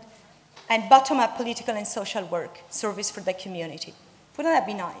 self-fulfillment, and bottom-up political and social work, service for the community. Wouldn't that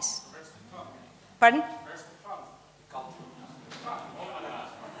be nice? Pardon?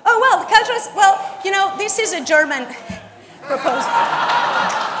 Oh, well, the cultural, well, you know, this is a German proposal.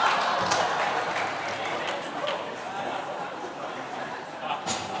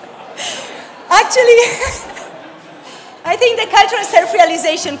 Actually, I think the cultural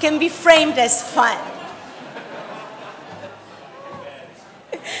self-realization can be framed as fun.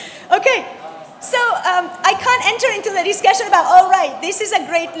 Okay, so I can't enter into the discussion about, all right, this is a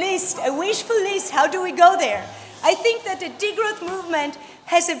great list, a wishful list, how do we go there? I think that the degrowth movement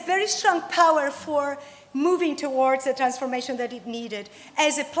has a very strong power for moving towards the transformation that it needed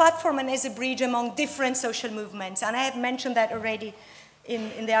as a platform and as a bridge among different social movements. And I have mentioned that already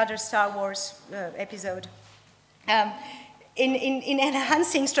in the other Star Wars episode. In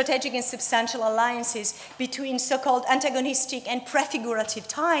enhancing strategic and substantial alliances between so-called antagonistic and prefigurative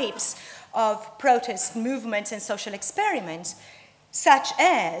types of protest movements and social experiments, such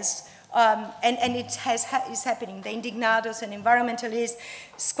as and it is happening. The indignados and environmentalists,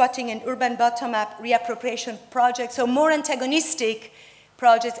 squatting and urban bottom-up reappropriation projects, so more antagonistic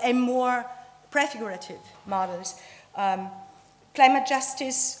projects and more prefigurative models. Climate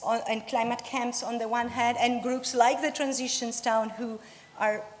justice and climate camps on the one hand, and groups like the Transitions Town who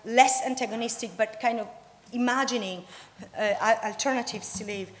are less antagonistic but kind of imagining alternatives to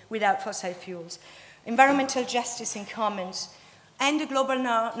live without fossil fuels. Environmental justice in commons, and the global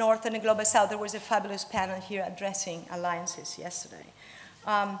north and the global south. There was a fabulous panel here addressing alliances yesterday.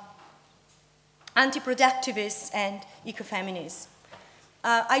 anti-productivists and ecofeminists.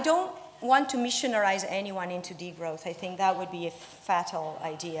 I don't want to missionarize anyone into degrowth. I think that would be a fatal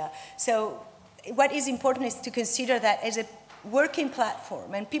idea. So what is important is to consider that as a working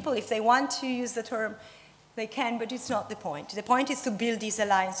platform, and people, if they want to use the term, they can, but it's not the point. The point is to build these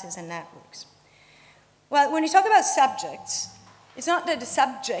alliances and networks. Well, when you talk about subjects, it's not that the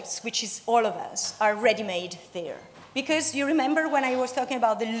subjects, which is all of us, are ready-made there. Because you remember when I was talking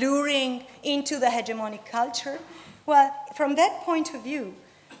about the luring into the hegemonic culture? Well, from that point of view,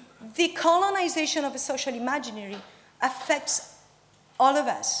 the colonization of a social imaginary affects all of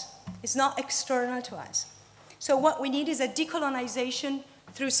us. It's not external to us. So what we need is a decolonization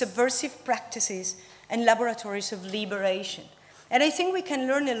through subversive practices and laboratories of liberation. And I think we can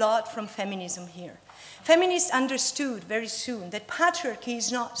learn a lot from feminism here. Feminists understood very soon that patriarchy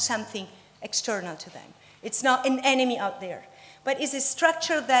is not something external to them. It's not an enemy out there, but it's a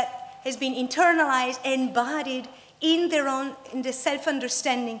structure that has been internalized, embodied in the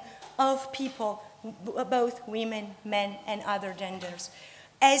self-understanding of people, both women, men, and other genders,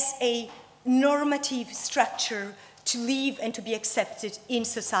 as a normative structure to live and to be accepted in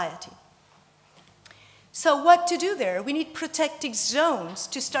society. So what to do there? We need protected zones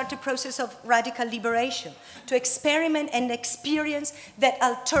to start a process of radical liberation, to experiment and experience that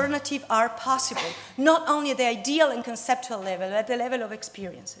alternatives are possible, not only at the ideal and conceptual level, but at the level of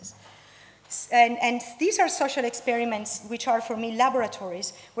experiences. And these are social experiments which are, for me,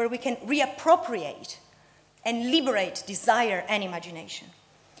 laboratories where we can reappropriate and liberate desire and imagination.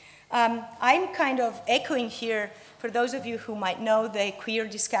 I'm kind of echoing here, for those of you who might know the queer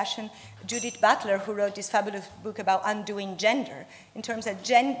discussion, Judith Butler, who wrote this fabulous book about undoing gender, in terms of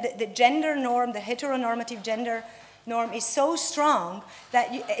the gender norm, the heteronormative gender norm is so strong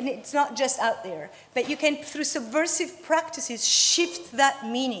that, and it's not just out there, but you can, through subversive practices, shift that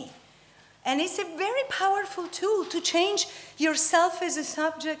meaning. And it's a very powerful tool to change yourself as a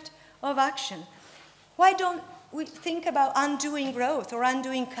subject of action. Why don't we think about undoing growth or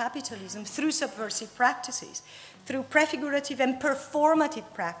undoing capitalism through subversive practices, through prefigurative and performative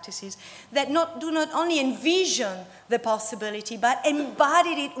practices that do not only envision the possibility, but embody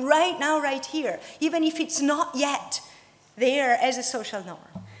it right now, right here, even if it's not yet there as a social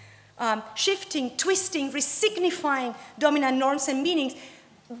norm. Shifting, twisting, resignifying dominant norms and meanings,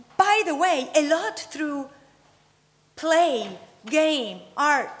 by the way, a lot through play, game,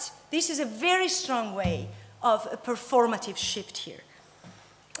 art. This is a very strong way of a performative shift here.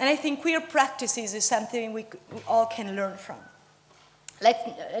 And I think queer practices is something we all can learn from.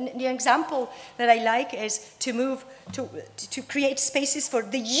 The example that I like is to move to create spaces for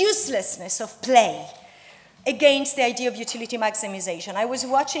the uselessness of play against the idea of utility maximization. I was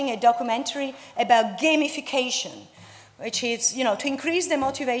watching a documentary about gamification, which is, to increase the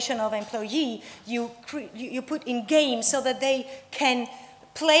motivation of employee, you put in games so that they can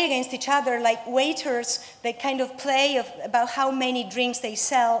play against each other like waiters. They kind of play about how many drinks they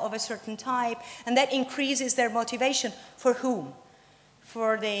sell of a certain type, and that increases their motivation. For whom?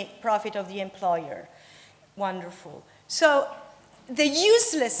 For the profit of the employer. Wonderful. So the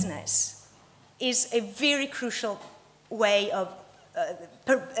uselessness is a very crucial way of,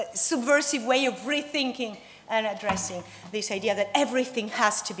 subversive way of rethinking and addressing this idea that everything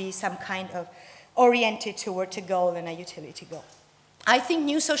has to be some kind of oriented toward a goal and a utility goal. I think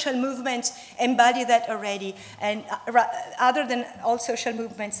new social movements embody that already, and other than all social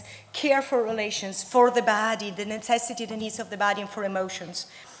movements, care for relations, for the body, the necessity, the needs of the body, and for emotions,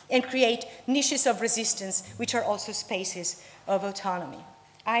 and create niches of resistance, which are also spaces of autonomy.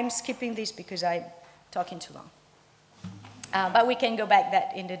 I'm skipping this because I'm talking too long. But we can go back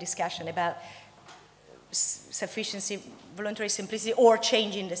that in the discussion about sufficiency, voluntary simplicity, or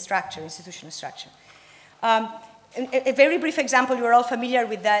changing the structure, institutional structure. A very brief example, you're all familiar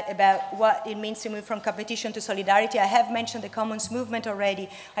with that, about what it means to move from competition to solidarity. I have mentioned the commons movement already.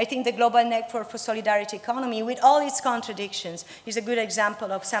 I think the Global Network for Solidarity Economy, with all its contradictions, is a good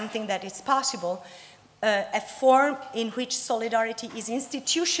example of something that is possible, a form in which solidarity is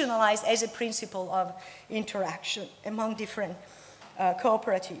institutionalized as a principle of interaction among different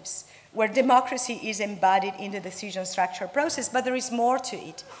cooperatives, where democracy is embodied in the decision structure process, but there is more to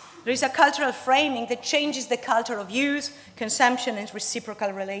it. There is a cultural framing that changes the culture of use, consumption, and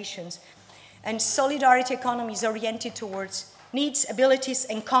reciprocal relations. And solidarity economy is oriented towards needs, abilities,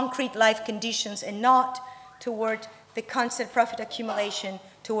 and concrete life conditions, and not toward the constant profit accumulation,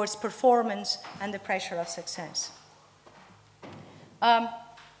 towards performance and the pressure of success.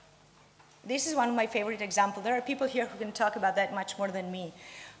 This is one of my favorite examples. There are people here who can talk about that much more than me.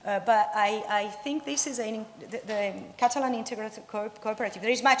 But I think this is the Catalan Integrated Cooperative.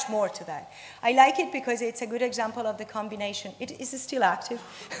 There is much more to that. I like it because it's a good example of the combination. Is it still active?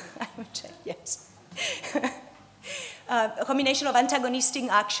 I would check, yes. A combination of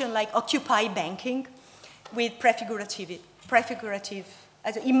antagonistic action like occupy banking with prefigurative,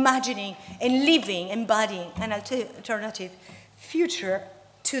 imagining and living, embodying an alternative future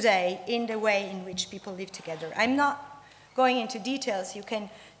today in the way in which people live together. I'm not going into details. You can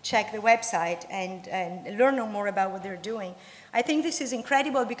check the website and learn more about what they're doing. I think this is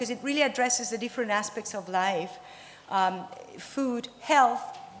incredible because it really addresses the different aspects of life, food,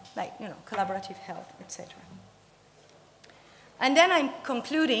 health, like, collaborative health, etc. And then I'm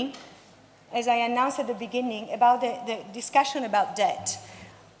concluding, as I announced at the beginning, about the discussion about debt.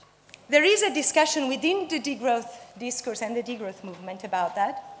 There is a discussion within the degrowth discourse and the degrowth movement about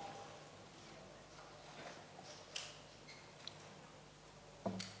that.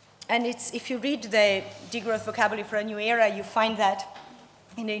 And if you read the Degrowth Vocabulary for a New Era, you find that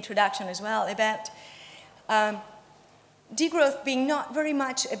in the introduction as well, about degrowth being not very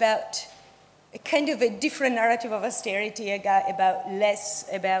much about a kind of a different narrative of austerity, about less,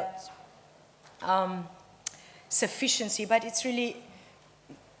 about sufficiency, but it's really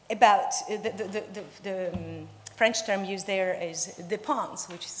about the French term used there is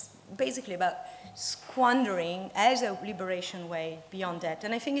dépense, which is basically about squandering as a liberation way beyond debt.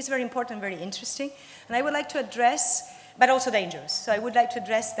 And I think it's very important, very interesting. And I would like to address, but also dangerous. So I would like to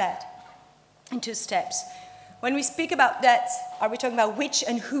address that in 2 steps. When we speak about debt, are we talking about which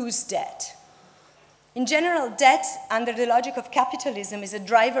and whose debt? In general, debt, under the logic of capitalism, is a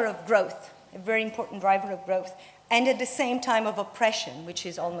driver of growth, a very important driver of growth, and at the same time of oppression, which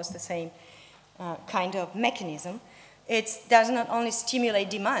is almost the same kind of mechanism. It does not only stimulate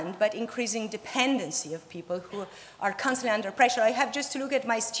demand, but increasing dependency of people who are constantly under pressure. I have just to look at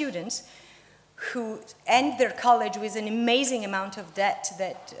my students who end their college with an amazing amount of debt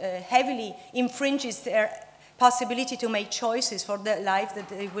that heavily infringes their possibility to make choices for the life that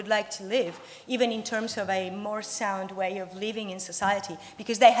they would like to live, even in terms of a more sound way of living in society,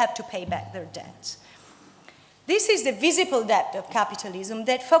 because they have to pay back their debts. This is the visible debt of capitalism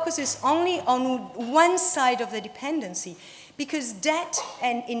that focuses only on one side of the dependency, because debt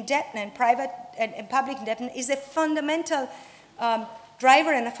and indebtedness, private and public indebtedness, is a fundamental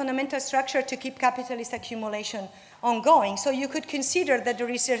driver and a fundamental structure to keep capitalist accumulation ongoing. So you could consider that there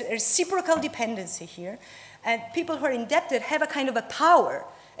is a reciprocal dependency here, and people who are indebted have a kind of a power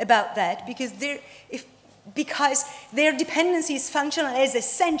about that because their dependency is functional as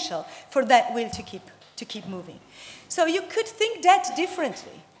essential for that will to keep moving. So you could think debt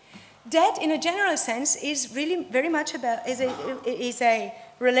differently. Debt, in a general sense, is really very much about, is a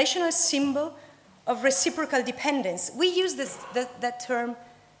relational symbol of reciprocal dependence. We use that term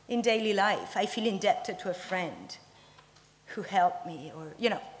in daily life. I feel indebted to a friend who helped me, or,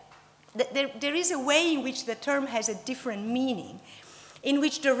 there is a way in which the term has a different meaning, in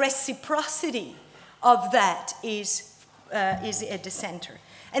which the reciprocity of that is at the center.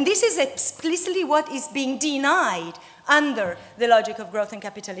 And this is explicitly what is being denied under the logic of growth and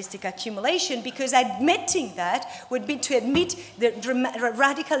capitalistic accumulation, because admitting that would be to admit the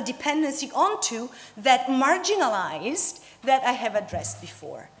radical dependency onto that marginalized that I have addressed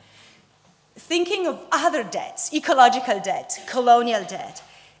before. Thinking of other debts, ecological debt, colonial debt,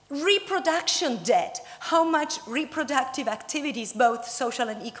 reproduction debt, how much reproductive activities, both social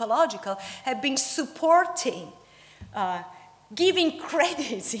and ecological, have been supporting, giving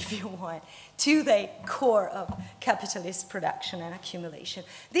credits, if you want, to the core of capitalist production and accumulation.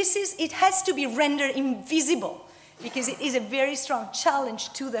 It has to be rendered invisible, because it is a very strong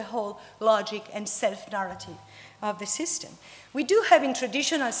challenge to the whole logic and self-narrative of the system. We do have in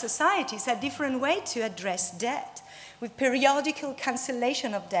traditional societies a different way to address debt, with periodical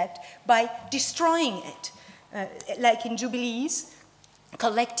cancellation of debt by destroying it, like in jubilees,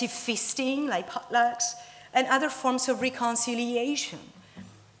 collective feasting, like potlucks, and other forms of reconciliation.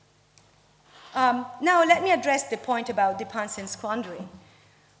 Now, let me address the point about dépense and squandering.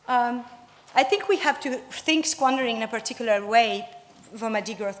 I think we have to think squandering in a particular way from a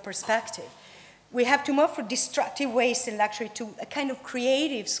degrowth perspective. We have to move from destructive waste and luxury to a kind of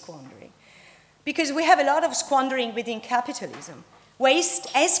creative squandering, because we have a lot of squandering within capitalism. Waste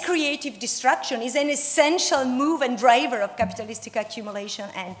as creative destruction is an essential move and driver of capitalistic accumulation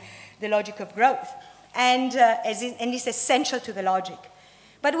and the logic of growth, and is essential to the logic.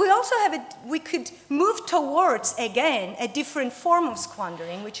 But we also we could move towards, again, a different form of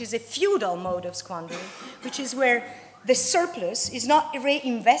squandering, which is a feudal mode of squandering, which is where the surplus is not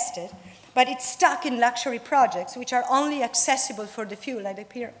reinvested, but it's stuck in luxury projects which are only accessible for the few, like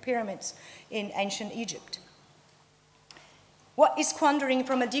the pyramids in ancient Egypt. What is squandering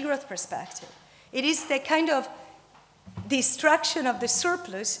from a degrowth perspective? It is the kind of destruction of the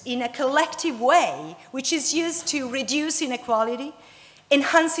surplus in a collective way, which is used to reduce inequality,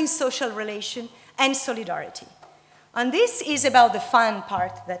 enhancing social relation and solidarity. And this is about the fun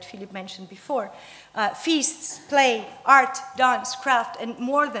part that Philip mentioned before. Feasts, play, art, dance, craft, and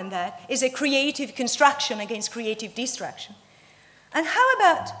more than that is a creative construction against creative destruction. And how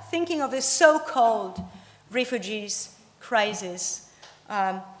about thinking of the so-called refugees crisis?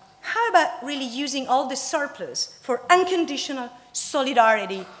 How about really using all the surplus for unconditional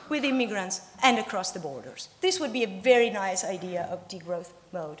solidarity with immigrants and across the borders? This would be a very nice idea of degrowth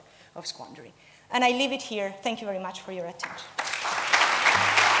mode of squandering. And I leave it here. Thank you very much for your attention.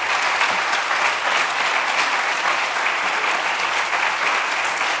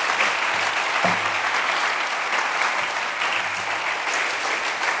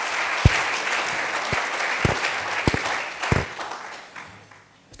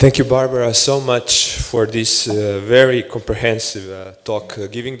 Thank you, Barbara, so much for this very comprehensive talk,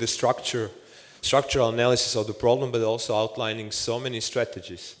 giving the structural analysis of the problem, but also outlining so many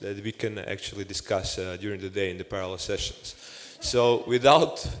strategies that we can actually discuss during the day in the parallel sessions. So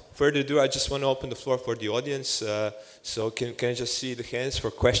without further ado, I just want to open the floor for the audience. So can I just see the hands for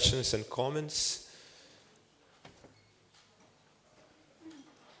questions and comments?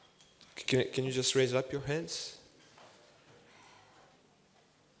 Can you just raise up your hands?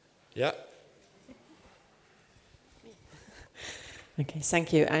 Yeah. Okay,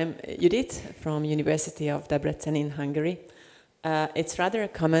 thank you. I'm Judith from University of Debrecen in Hungary. It's rather a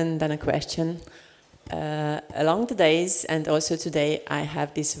comment than a question. Along the days and also today, I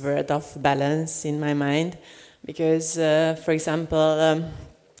have this word of balance in my mind because, for example,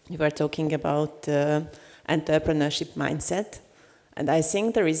 you were talking about entrepreneurship mindset, and I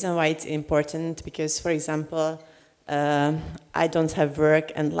think the reason why it's important because, for example, I don't have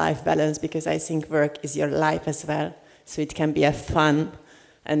work and life balance because I think work is your life as well. So it can be a fun.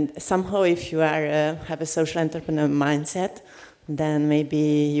 And somehow if you are, have a social entrepreneur mindset, then maybe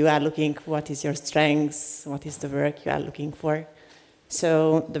you are looking what is your strengths, what is the work you are looking for.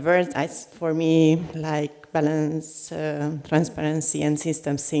 So the words for me like balance, transparency and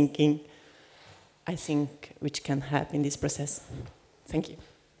system thinking, I think which can help in this process. Thank you.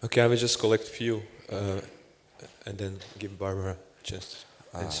 Okay, I will just collect a few. And then give Barbara a chance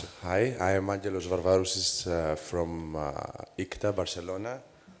to answer. Hi, I am Angelos Varvarousis from ICTA, Barcelona.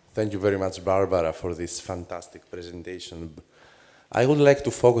 Thank you very much, Barbara, for this fantastic presentation. I would like to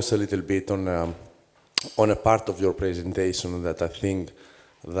focus a little bit on a part of your presentation that I think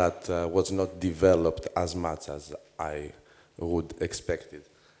that was not developed as much as I would expect it.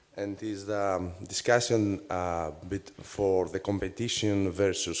 And is the discussion for the competition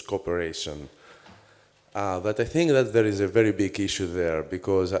versus cooperation. But I think that there is a very big issue there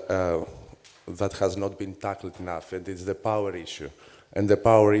because that has not been tackled enough, and it's the power issue. And the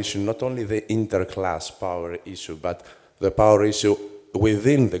power issue, not only the interclass power issue, but the power issue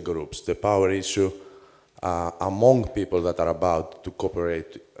within the groups, the power issue among people that are about to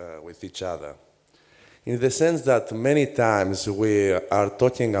cooperate with each other. In the sense that many times we are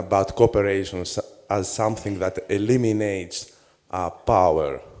talking about cooperation as something that eliminates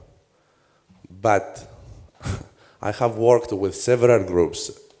power, but I have worked with several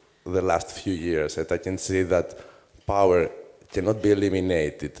groups the last few years, and I can say that power cannot be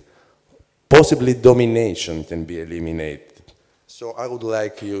eliminated. Possibly domination can be eliminated. So I would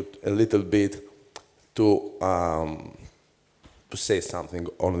like you a little bit to say something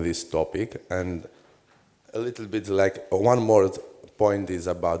on this topic, and a little bit like one more point is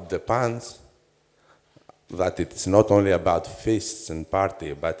about the pants, that it's not only about feasts and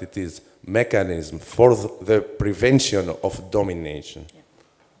party, but it is mechanism for the prevention of domination. Yeah.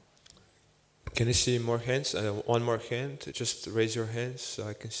 Can I see more hands? One more hand. Just raise your hands so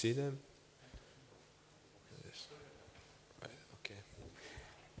I can see them. Right, okay.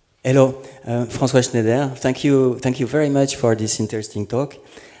 Hello, François Schneider. Thank you very much for this interesting talk.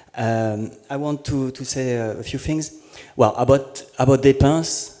 I want to say a few things. Well, about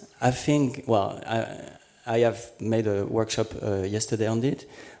dépenses, I think, well, I have made a workshop yesterday on it,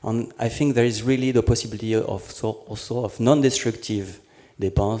 and I think there is really the possibility of also of non-destructive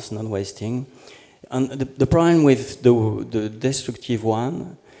dépenses, non-wasting. And the problem with the destructive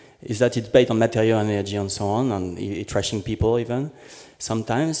one is that it's based on material energy and so on, and it's trashing people even,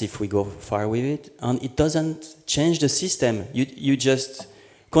 sometimes if we go far with it, and it doesn't change the system. You just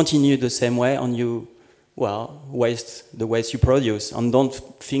continue the same way, and you well, waste the waste you produce, and don't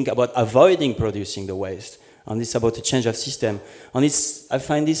think about avoiding producing the waste. And it's about a change of system. And I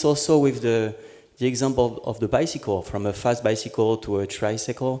find this also with the example of the bicycle, from a fast bicycle to a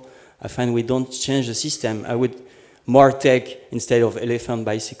tricycle. I find we don't change the system. I would more take, instead of elephant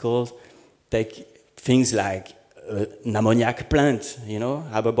bicycles, take things like an ammoniac plant, you know,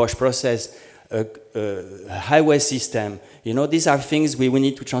 Haber-Bosch process, a highway system. You know, these are things we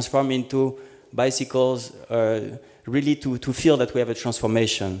need to transform into bicycles, really to feel that we have a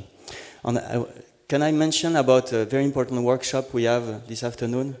transformation. And can I mention about a very important workshop we have this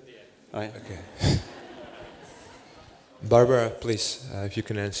afternoon? Right. Okay. Barbara, please, if you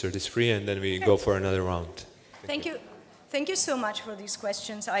can answer this free, and then we go for another round. Thank you. Thank you so much for these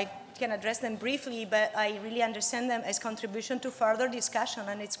questions. I can address them briefly, but I really understand them as contribution to further discussion,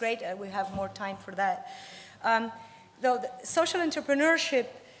 and it's great we have more time for that. Though the social entrepreneurship,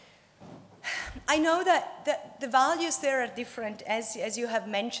 I know that the values there are different, as you have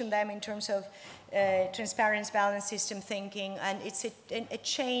mentioned them in terms of transparency, balance system thinking, and it's a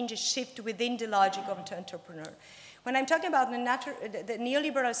change, a shift within the logic of an entrepreneur. When I'm talking about the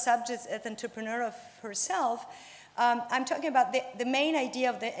neoliberal subject as entrepreneur of herself, I'm talking about the main idea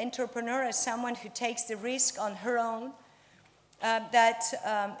of the entrepreneur as someone who takes the risk on her own,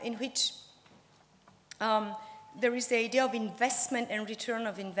 in which there is the idea of investment and return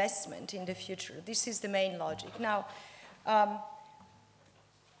of investment in the future. This is the main logic. Now,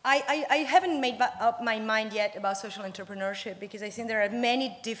 I haven't made up my mind yet about social entrepreneurship because I think there are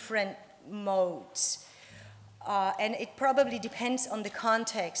many different modes. And it probably depends on the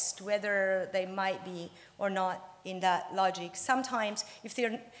context, whether they might be or not in that logic. Sometimes, if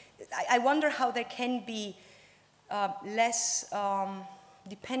they're, I wonder how they can be less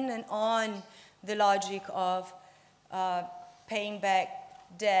dependent on the logic of paying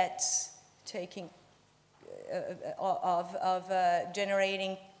back debts,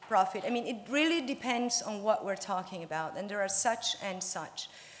 generating profit. I mean, it really depends on what we're talking about, and there are such and such.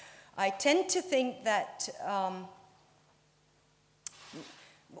 I tend to think that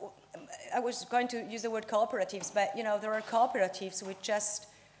I was going to use the word cooperatives, but you know, there are cooperatives which just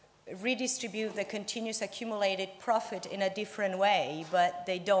redistribute the continuous accumulated profit in a different way, but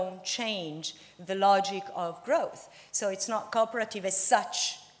they don't change the logic of growth. So it's not cooperative as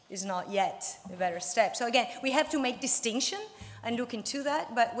such, is not yet a better step. So again, we have to make distinction and look into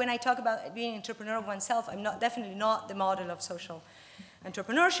that, but when I talk about being an entrepreneur of oneself, I'm definitely not the model of social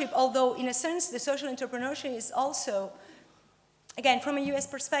entrepreneurship, although in a sense the social entrepreneurship is also, again, from a US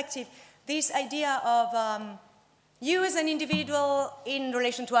perspective, this idea of you as an individual in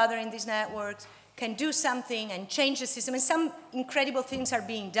relation to others in these networks can do something and change the system, and some incredible things are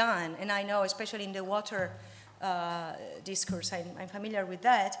being done, and I know, especially in the water discourse, I'm familiar with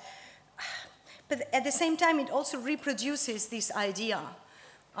that. But at the same time, it also reproduces this idea.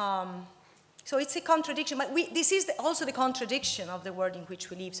 So it's a contradiction, but this is also the contradiction of the world in which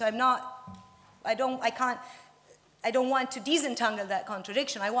we live. So I don't want to disentangle that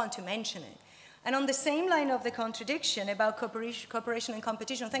contradiction, I want to mention it. And on the same line of the contradiction about cooperation and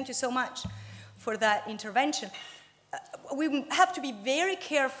competition, thank you so much for that intervention. We have to be very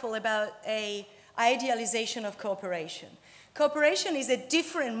careful about an idealization of cooperation. Cooperation is a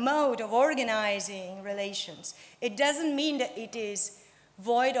different mode of organizing relations. It doesn't mean that it is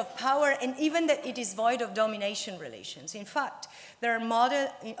void of power, and even that it is void of domination relations. In fact, there are models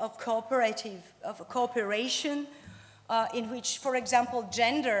of cooperation in which, for example,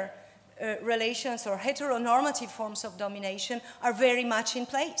 gender relations or heteronormative forms of domination are very much in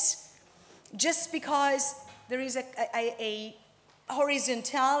place. Just because there is a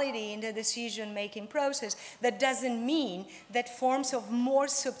horizontality in the decision-making process, that doesn't mean that forms of more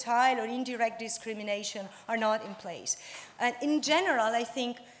subtle or indirect discrimination are not in place. And in general, I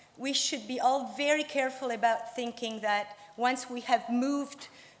think we should be all very careful about thinking that once we have moved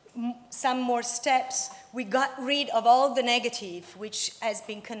some more steps, we got rid of all the negative which has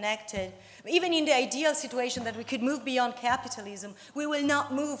been connected. Even in the ideal situation that we could move beyond capitalism, we will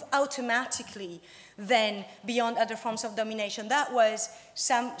not move automatically then beyond other forms of domination. That was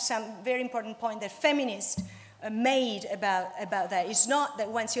some very important point that feminists made about that. It's not that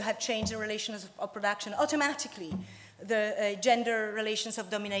once you have changed the relations of production, automatically the gender relations of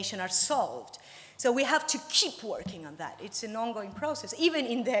domination are solved. So we have to keep working on that. It's an ongoing process, even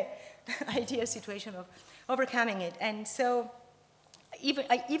in the ideal situation of overcoming it. And so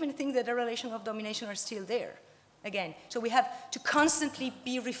I even think that the relations of domination are still there, again. So we have to constantly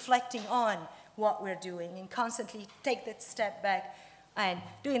be reflecting on what we're doing and constantly take that step back and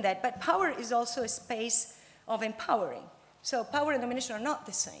doing that. But power is also a space of empowering. So power and domination are not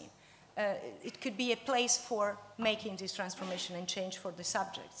the same. it could be a place for making this transformation and change for the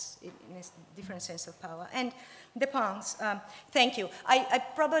subjects in a different sense of power. And dépense, thank you. I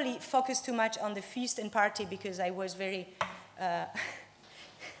probably focused too much on the feast and party because I was very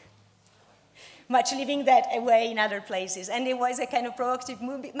much leaving that away in other places. And it was a kind of provocative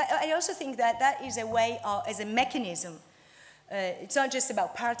movie. I also think that that is a way, as a mechanism. It's not just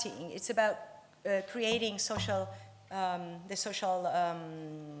about partying, it's about creating social, the social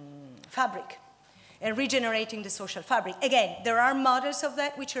fabric and regenerating the social fabric. Again, there are models of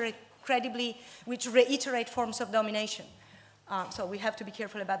that which are incredibly, which reiterate forms of domination. So we have to be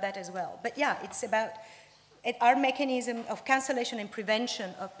careful about that as well. But yeah, it's about our mechanism of cancellation and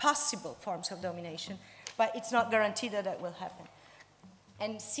prevention of possible forms of domination, but it's not guaranteed that that will happen.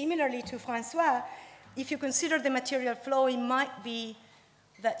 And similarly to Francois, if you consider the material flow, it might be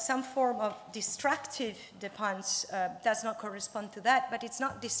that some form of destructive dépense does not correspond to that, but it's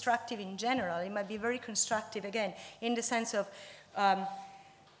not destructive in general. It might be very constructive, again, in the sense of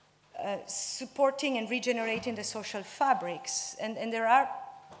supporting and regenerating the social fabrics. And there are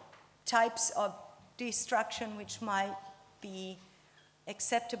types of destruction which might be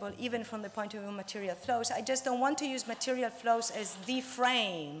acceptable even from the point of view of material flows. I just don't want to use material flows as the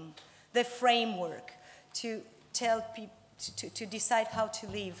frame, the framework to tell people, to decide how to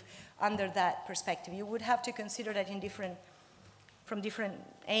live under that perspective. You would have to consider that in from different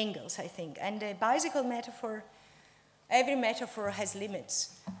angles, I think. And the bicycle metaphor, every metaphor has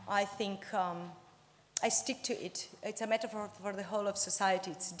limits. I think I stick to it. It's a metaphor for the whole of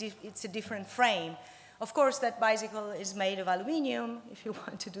society. It's a different frame. Of course, that bicycle is made of aluminium, if you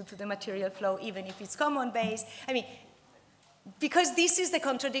want to do to the material flow, even if it's common base. I mean, because this is the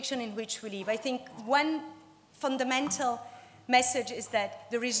contradiction in which we live. I think one fundamental message is that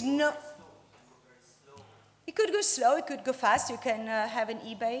there is no... It could go slow, it could go fast. You can have an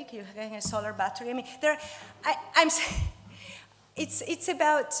e-bike, you can have a solar battery. I mean, it's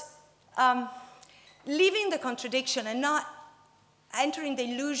about living the contradiction and not entering the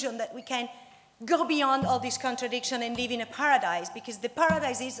illusion that we can go beyond all this contradiction and live in a paradise, because the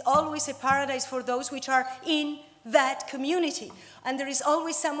paradise is always a paradise for those which are in that community. And there is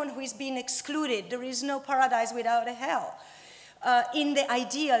always someone who is being excluded. There is no paradise without a hell in the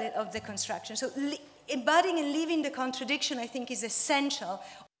ideal of the construction. So embodying and living the contradiction, I think, is essential.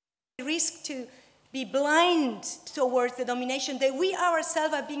 We risk to be blind towards the domination that we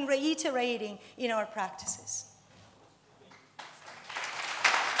ourselves have been reiterating in our practices.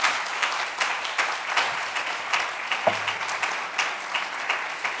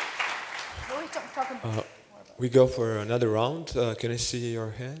 We go for another round. Can I see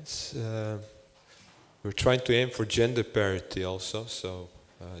your hands? We're trying to aim for gender parity also, so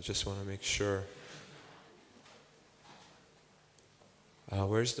I just want to make sure.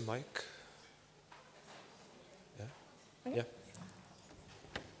 Where's the mic? Yeah? Okay. Yeah.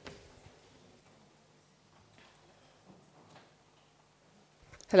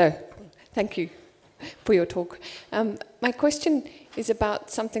 Hello. Thank you for your talk. My question is about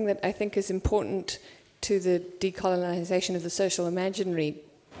something that I think is important to the decolonization of the social imaginary,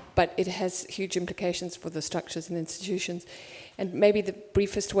 but it has huge implications for the structures and institutions. And maybe the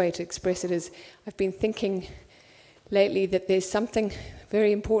briefest way to express it is, I've been thinking lately that there's something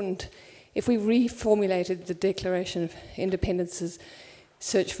very important. If we reformulated the Declaration of Independence's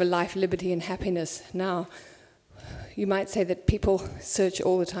search for life, liberty, and happiness now, you might say that people search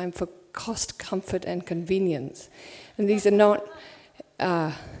all the time for cost, comfort, and convenience. And these are not...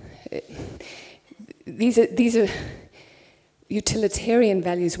 These are utilitarian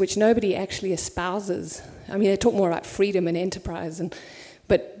values which nobody actually espouses. I mean, they talk more about freedom and enterprise,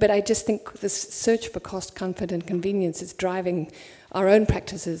 but I just think this search for cost, comfort, and convenience is driving our own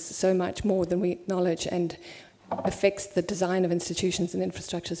practices so much more than we acknowledge, and affects the design of institutions and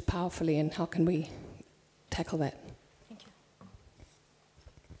infrastructures powerfully. And how can we tackle that? Thank you.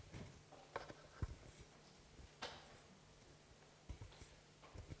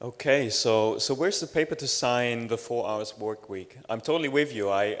 Okay, so where's the paper to sign the 4 hours work week? I'm totally with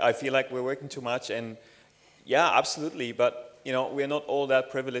you. I feel like we're working too much, and yeah, absolutely. But you know, we're not all that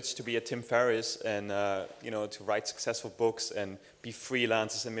privileged to be a Tim Ferriss and you know, to write successful books and be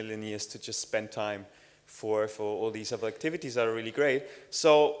freelancers and millionaires to just spend time for all these other activities that are really great.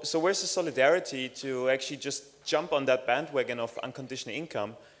 So where's the solidarity to actually just jump on that bandwagon of unconditional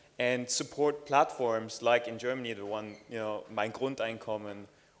income and support platforms like in Germany, the one, you know, Mein Grundeinkommen,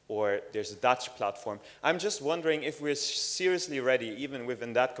 or there's a Dutch platform. I'm just wondering if we're seriously ready, even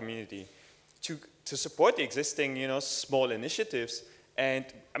within that community, to support the existing, you know, small initiatives. And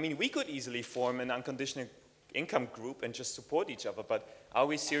I mean, we could easily form an unconditional income group and just support each other, but are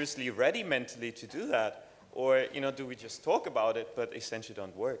we seriously ready mentally to do that? Or, you know, do we just talk about it, but essentially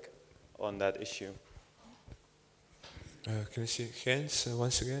don't work on that issue? Can I see hands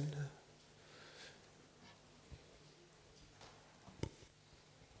once again?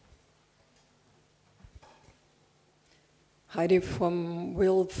 Heidi from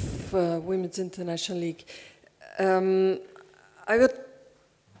WILF, Women's International League. I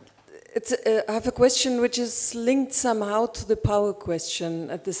have a question which is linked somehow to the power question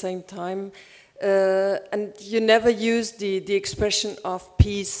at the same time. And you never use the expression of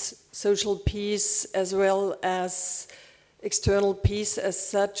peace, social peace, as well as external peace as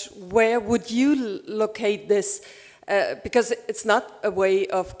such. Where would you locate this? Because it's not a way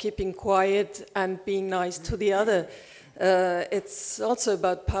of keeping quiet and being nice to the other. It's also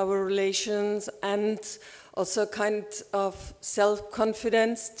about power relations and also kind of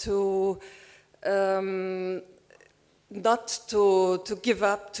self-confidence to not to give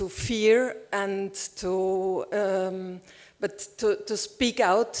up to fear and to but to speak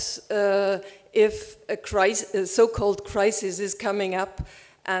out if a so-called crisis is coming up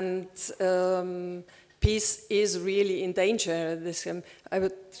and peace is really in danger. This I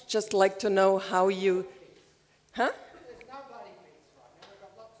would just like to know how you, huh?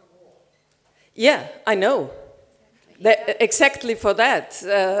 Yeah, I know. Exactly for that.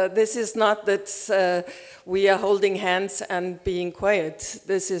 This is not that we are holding hands and being quiet.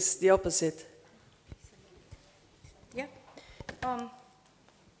 This is the opposite. Yeah.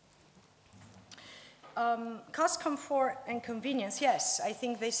 Cost, comfort, and convenience. Yes, I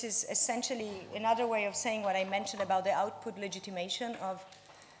think this is essentially another way of saying what I mentioned about the output legitimation of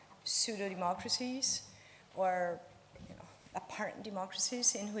pseudo-democracies or apparent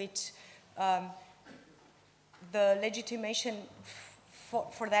democracies in which the legitimation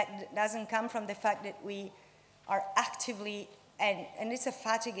for that doesn't come from the fact that we are actively, and it's a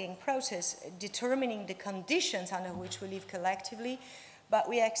fatiguing process, determining the conditions under which we live collectively, but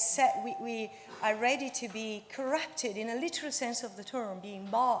we are ready to be corrupted in a literal sense of the term, being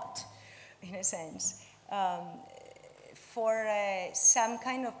bought, in a sense, for some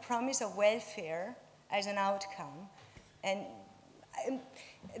kind of promise of welfare as an outcome. And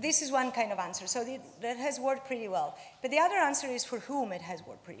this is one kind of answer, so that has worked pretty well. But the other answer is for whom it has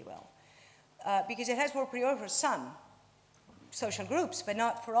worked pretty well. Because it has worked pretty well for some social groups, but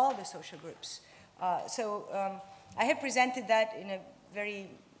not for all the social groups. I have presented that in a very,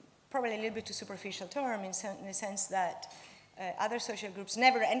 probably a little bit too superficial term, in the sense that other social groups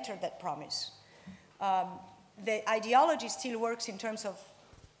never entered that promise. The ideology still works in terms of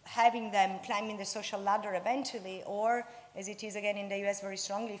having them climbing the social ladder eventually, or as it is again in the US very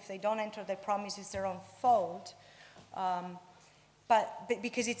strongly, if they don't enter the promise, it's their own fault. But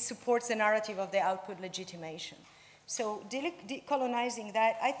because it supports the narrative of the output legitimation. So decolonizing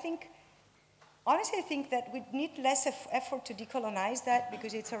that, honestly I think that we need less effort to decolonize that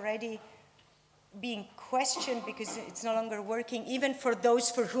because it's already being questioned because it's no longer working, even for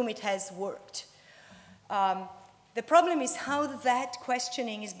those for whom it has worked. The problem is how that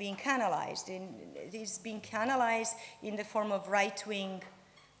questioning is being canalized. It is being canalized in the form of right-wing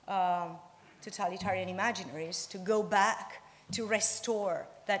totalitarian imaginaries to go back to restore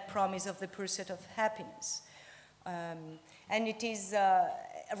that promise of the pursuit of happiness. And it is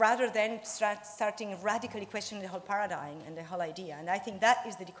rather than starting radically questioning the whole paradigm and the whole idea. And I think that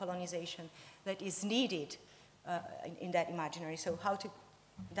is the decolonization that is needed in that imaginary. So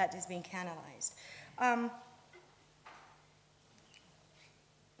that is being canalized.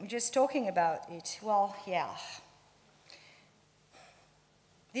 Just talking about it, well, yeah.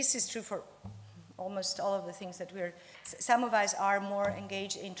 This is true for almost all of the things that some of us are more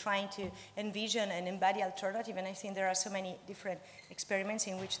engaged in trying to envision and embody alternative, and I think there are so many different experiments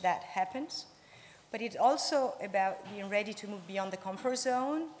in which that happens. But it's also about being ready to move beyond the comfort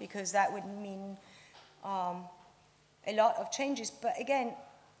zone, because that would mean a lot of changes. But again,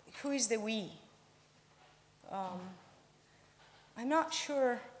 who is the we? I'm not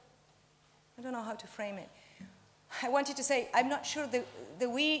sure, I don't know how to frame it. I wanted to say, I'm not sure the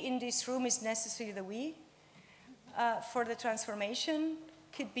we in this room is necessarily the we. For the transformation,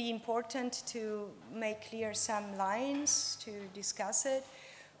 could be important to make clear some lines, to discuss it,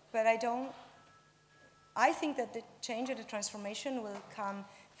 but I think that the change and the transformation will come,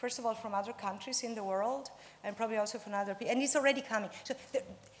 first of all, from other countries in the world, and probably also from other people, and it's already coming. So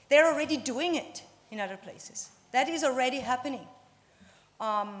they're already doing it in other places. That is already happening.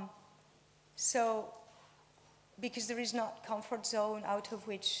 Because there is not comfort zone out of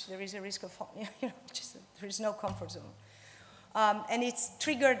which there is a risk of, there is no comfort zone. And it's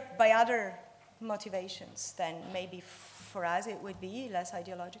triggered by other motivations than maybe for us it would be less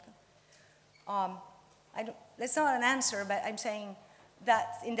ideological. That's not an answer, but I'm saying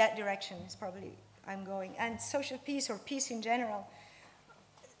that in that direction is probably I'm going. And social peace or peace in general,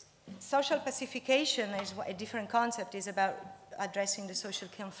 social pacification is a different concept, is about addressing the social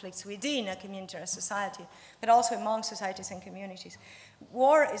conflicts within a community or a society, but also among societies and communities.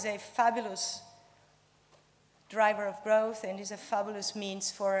 War is a fabulous driver of growth and is a fabulous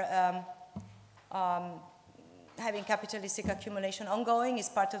means for having capitalistic accumulation ongoing, is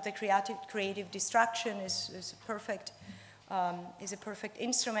part of the creative destruction, is a perfect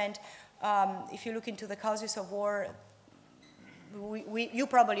instrument. If you look into the causes of war, you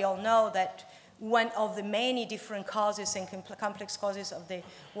probably all know that one of the many different causes and complex causes of the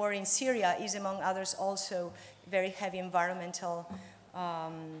war in Syria is, among others, also very heavy environmental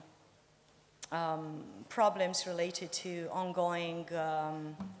problems related to ongoing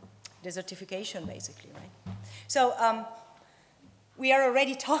desertification, basically, right? So we are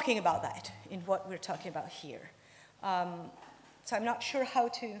already talking about that in what we're talking about here. So I'm not sure how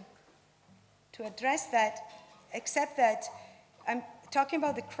to address that, except that I'm talking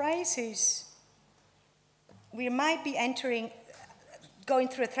about the crisis. We might be going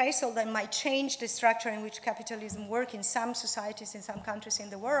through a threshold that might change the structure in which capitalism works in some societies, in some countries in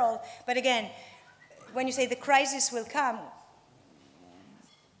the world. But again, when you say the crisis will come,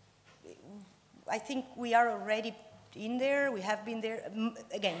 I think we are already in there. We have been there.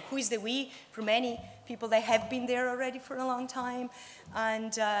 Again, who is the we? For many people, they have been there already for a long time.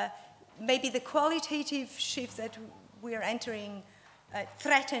 And maybe the qualitative shift that we are entering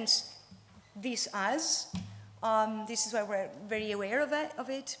threatens this us. This is why we're very aware of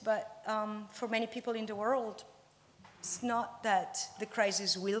it. But for many people in the world, it's not that the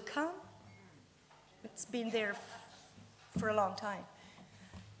crisis will come. It's been there for a long time.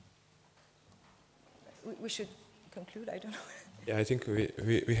 We should conclude, I don't know. Yeah, I think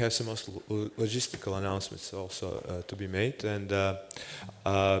we have some logistical announcements also to be made. And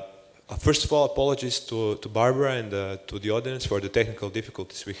first of all, apologies to Barbara and to the audience for the technical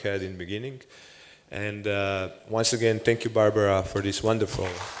difficulties we had in the beginning. And once again, thank you, Barbara, for this wonderful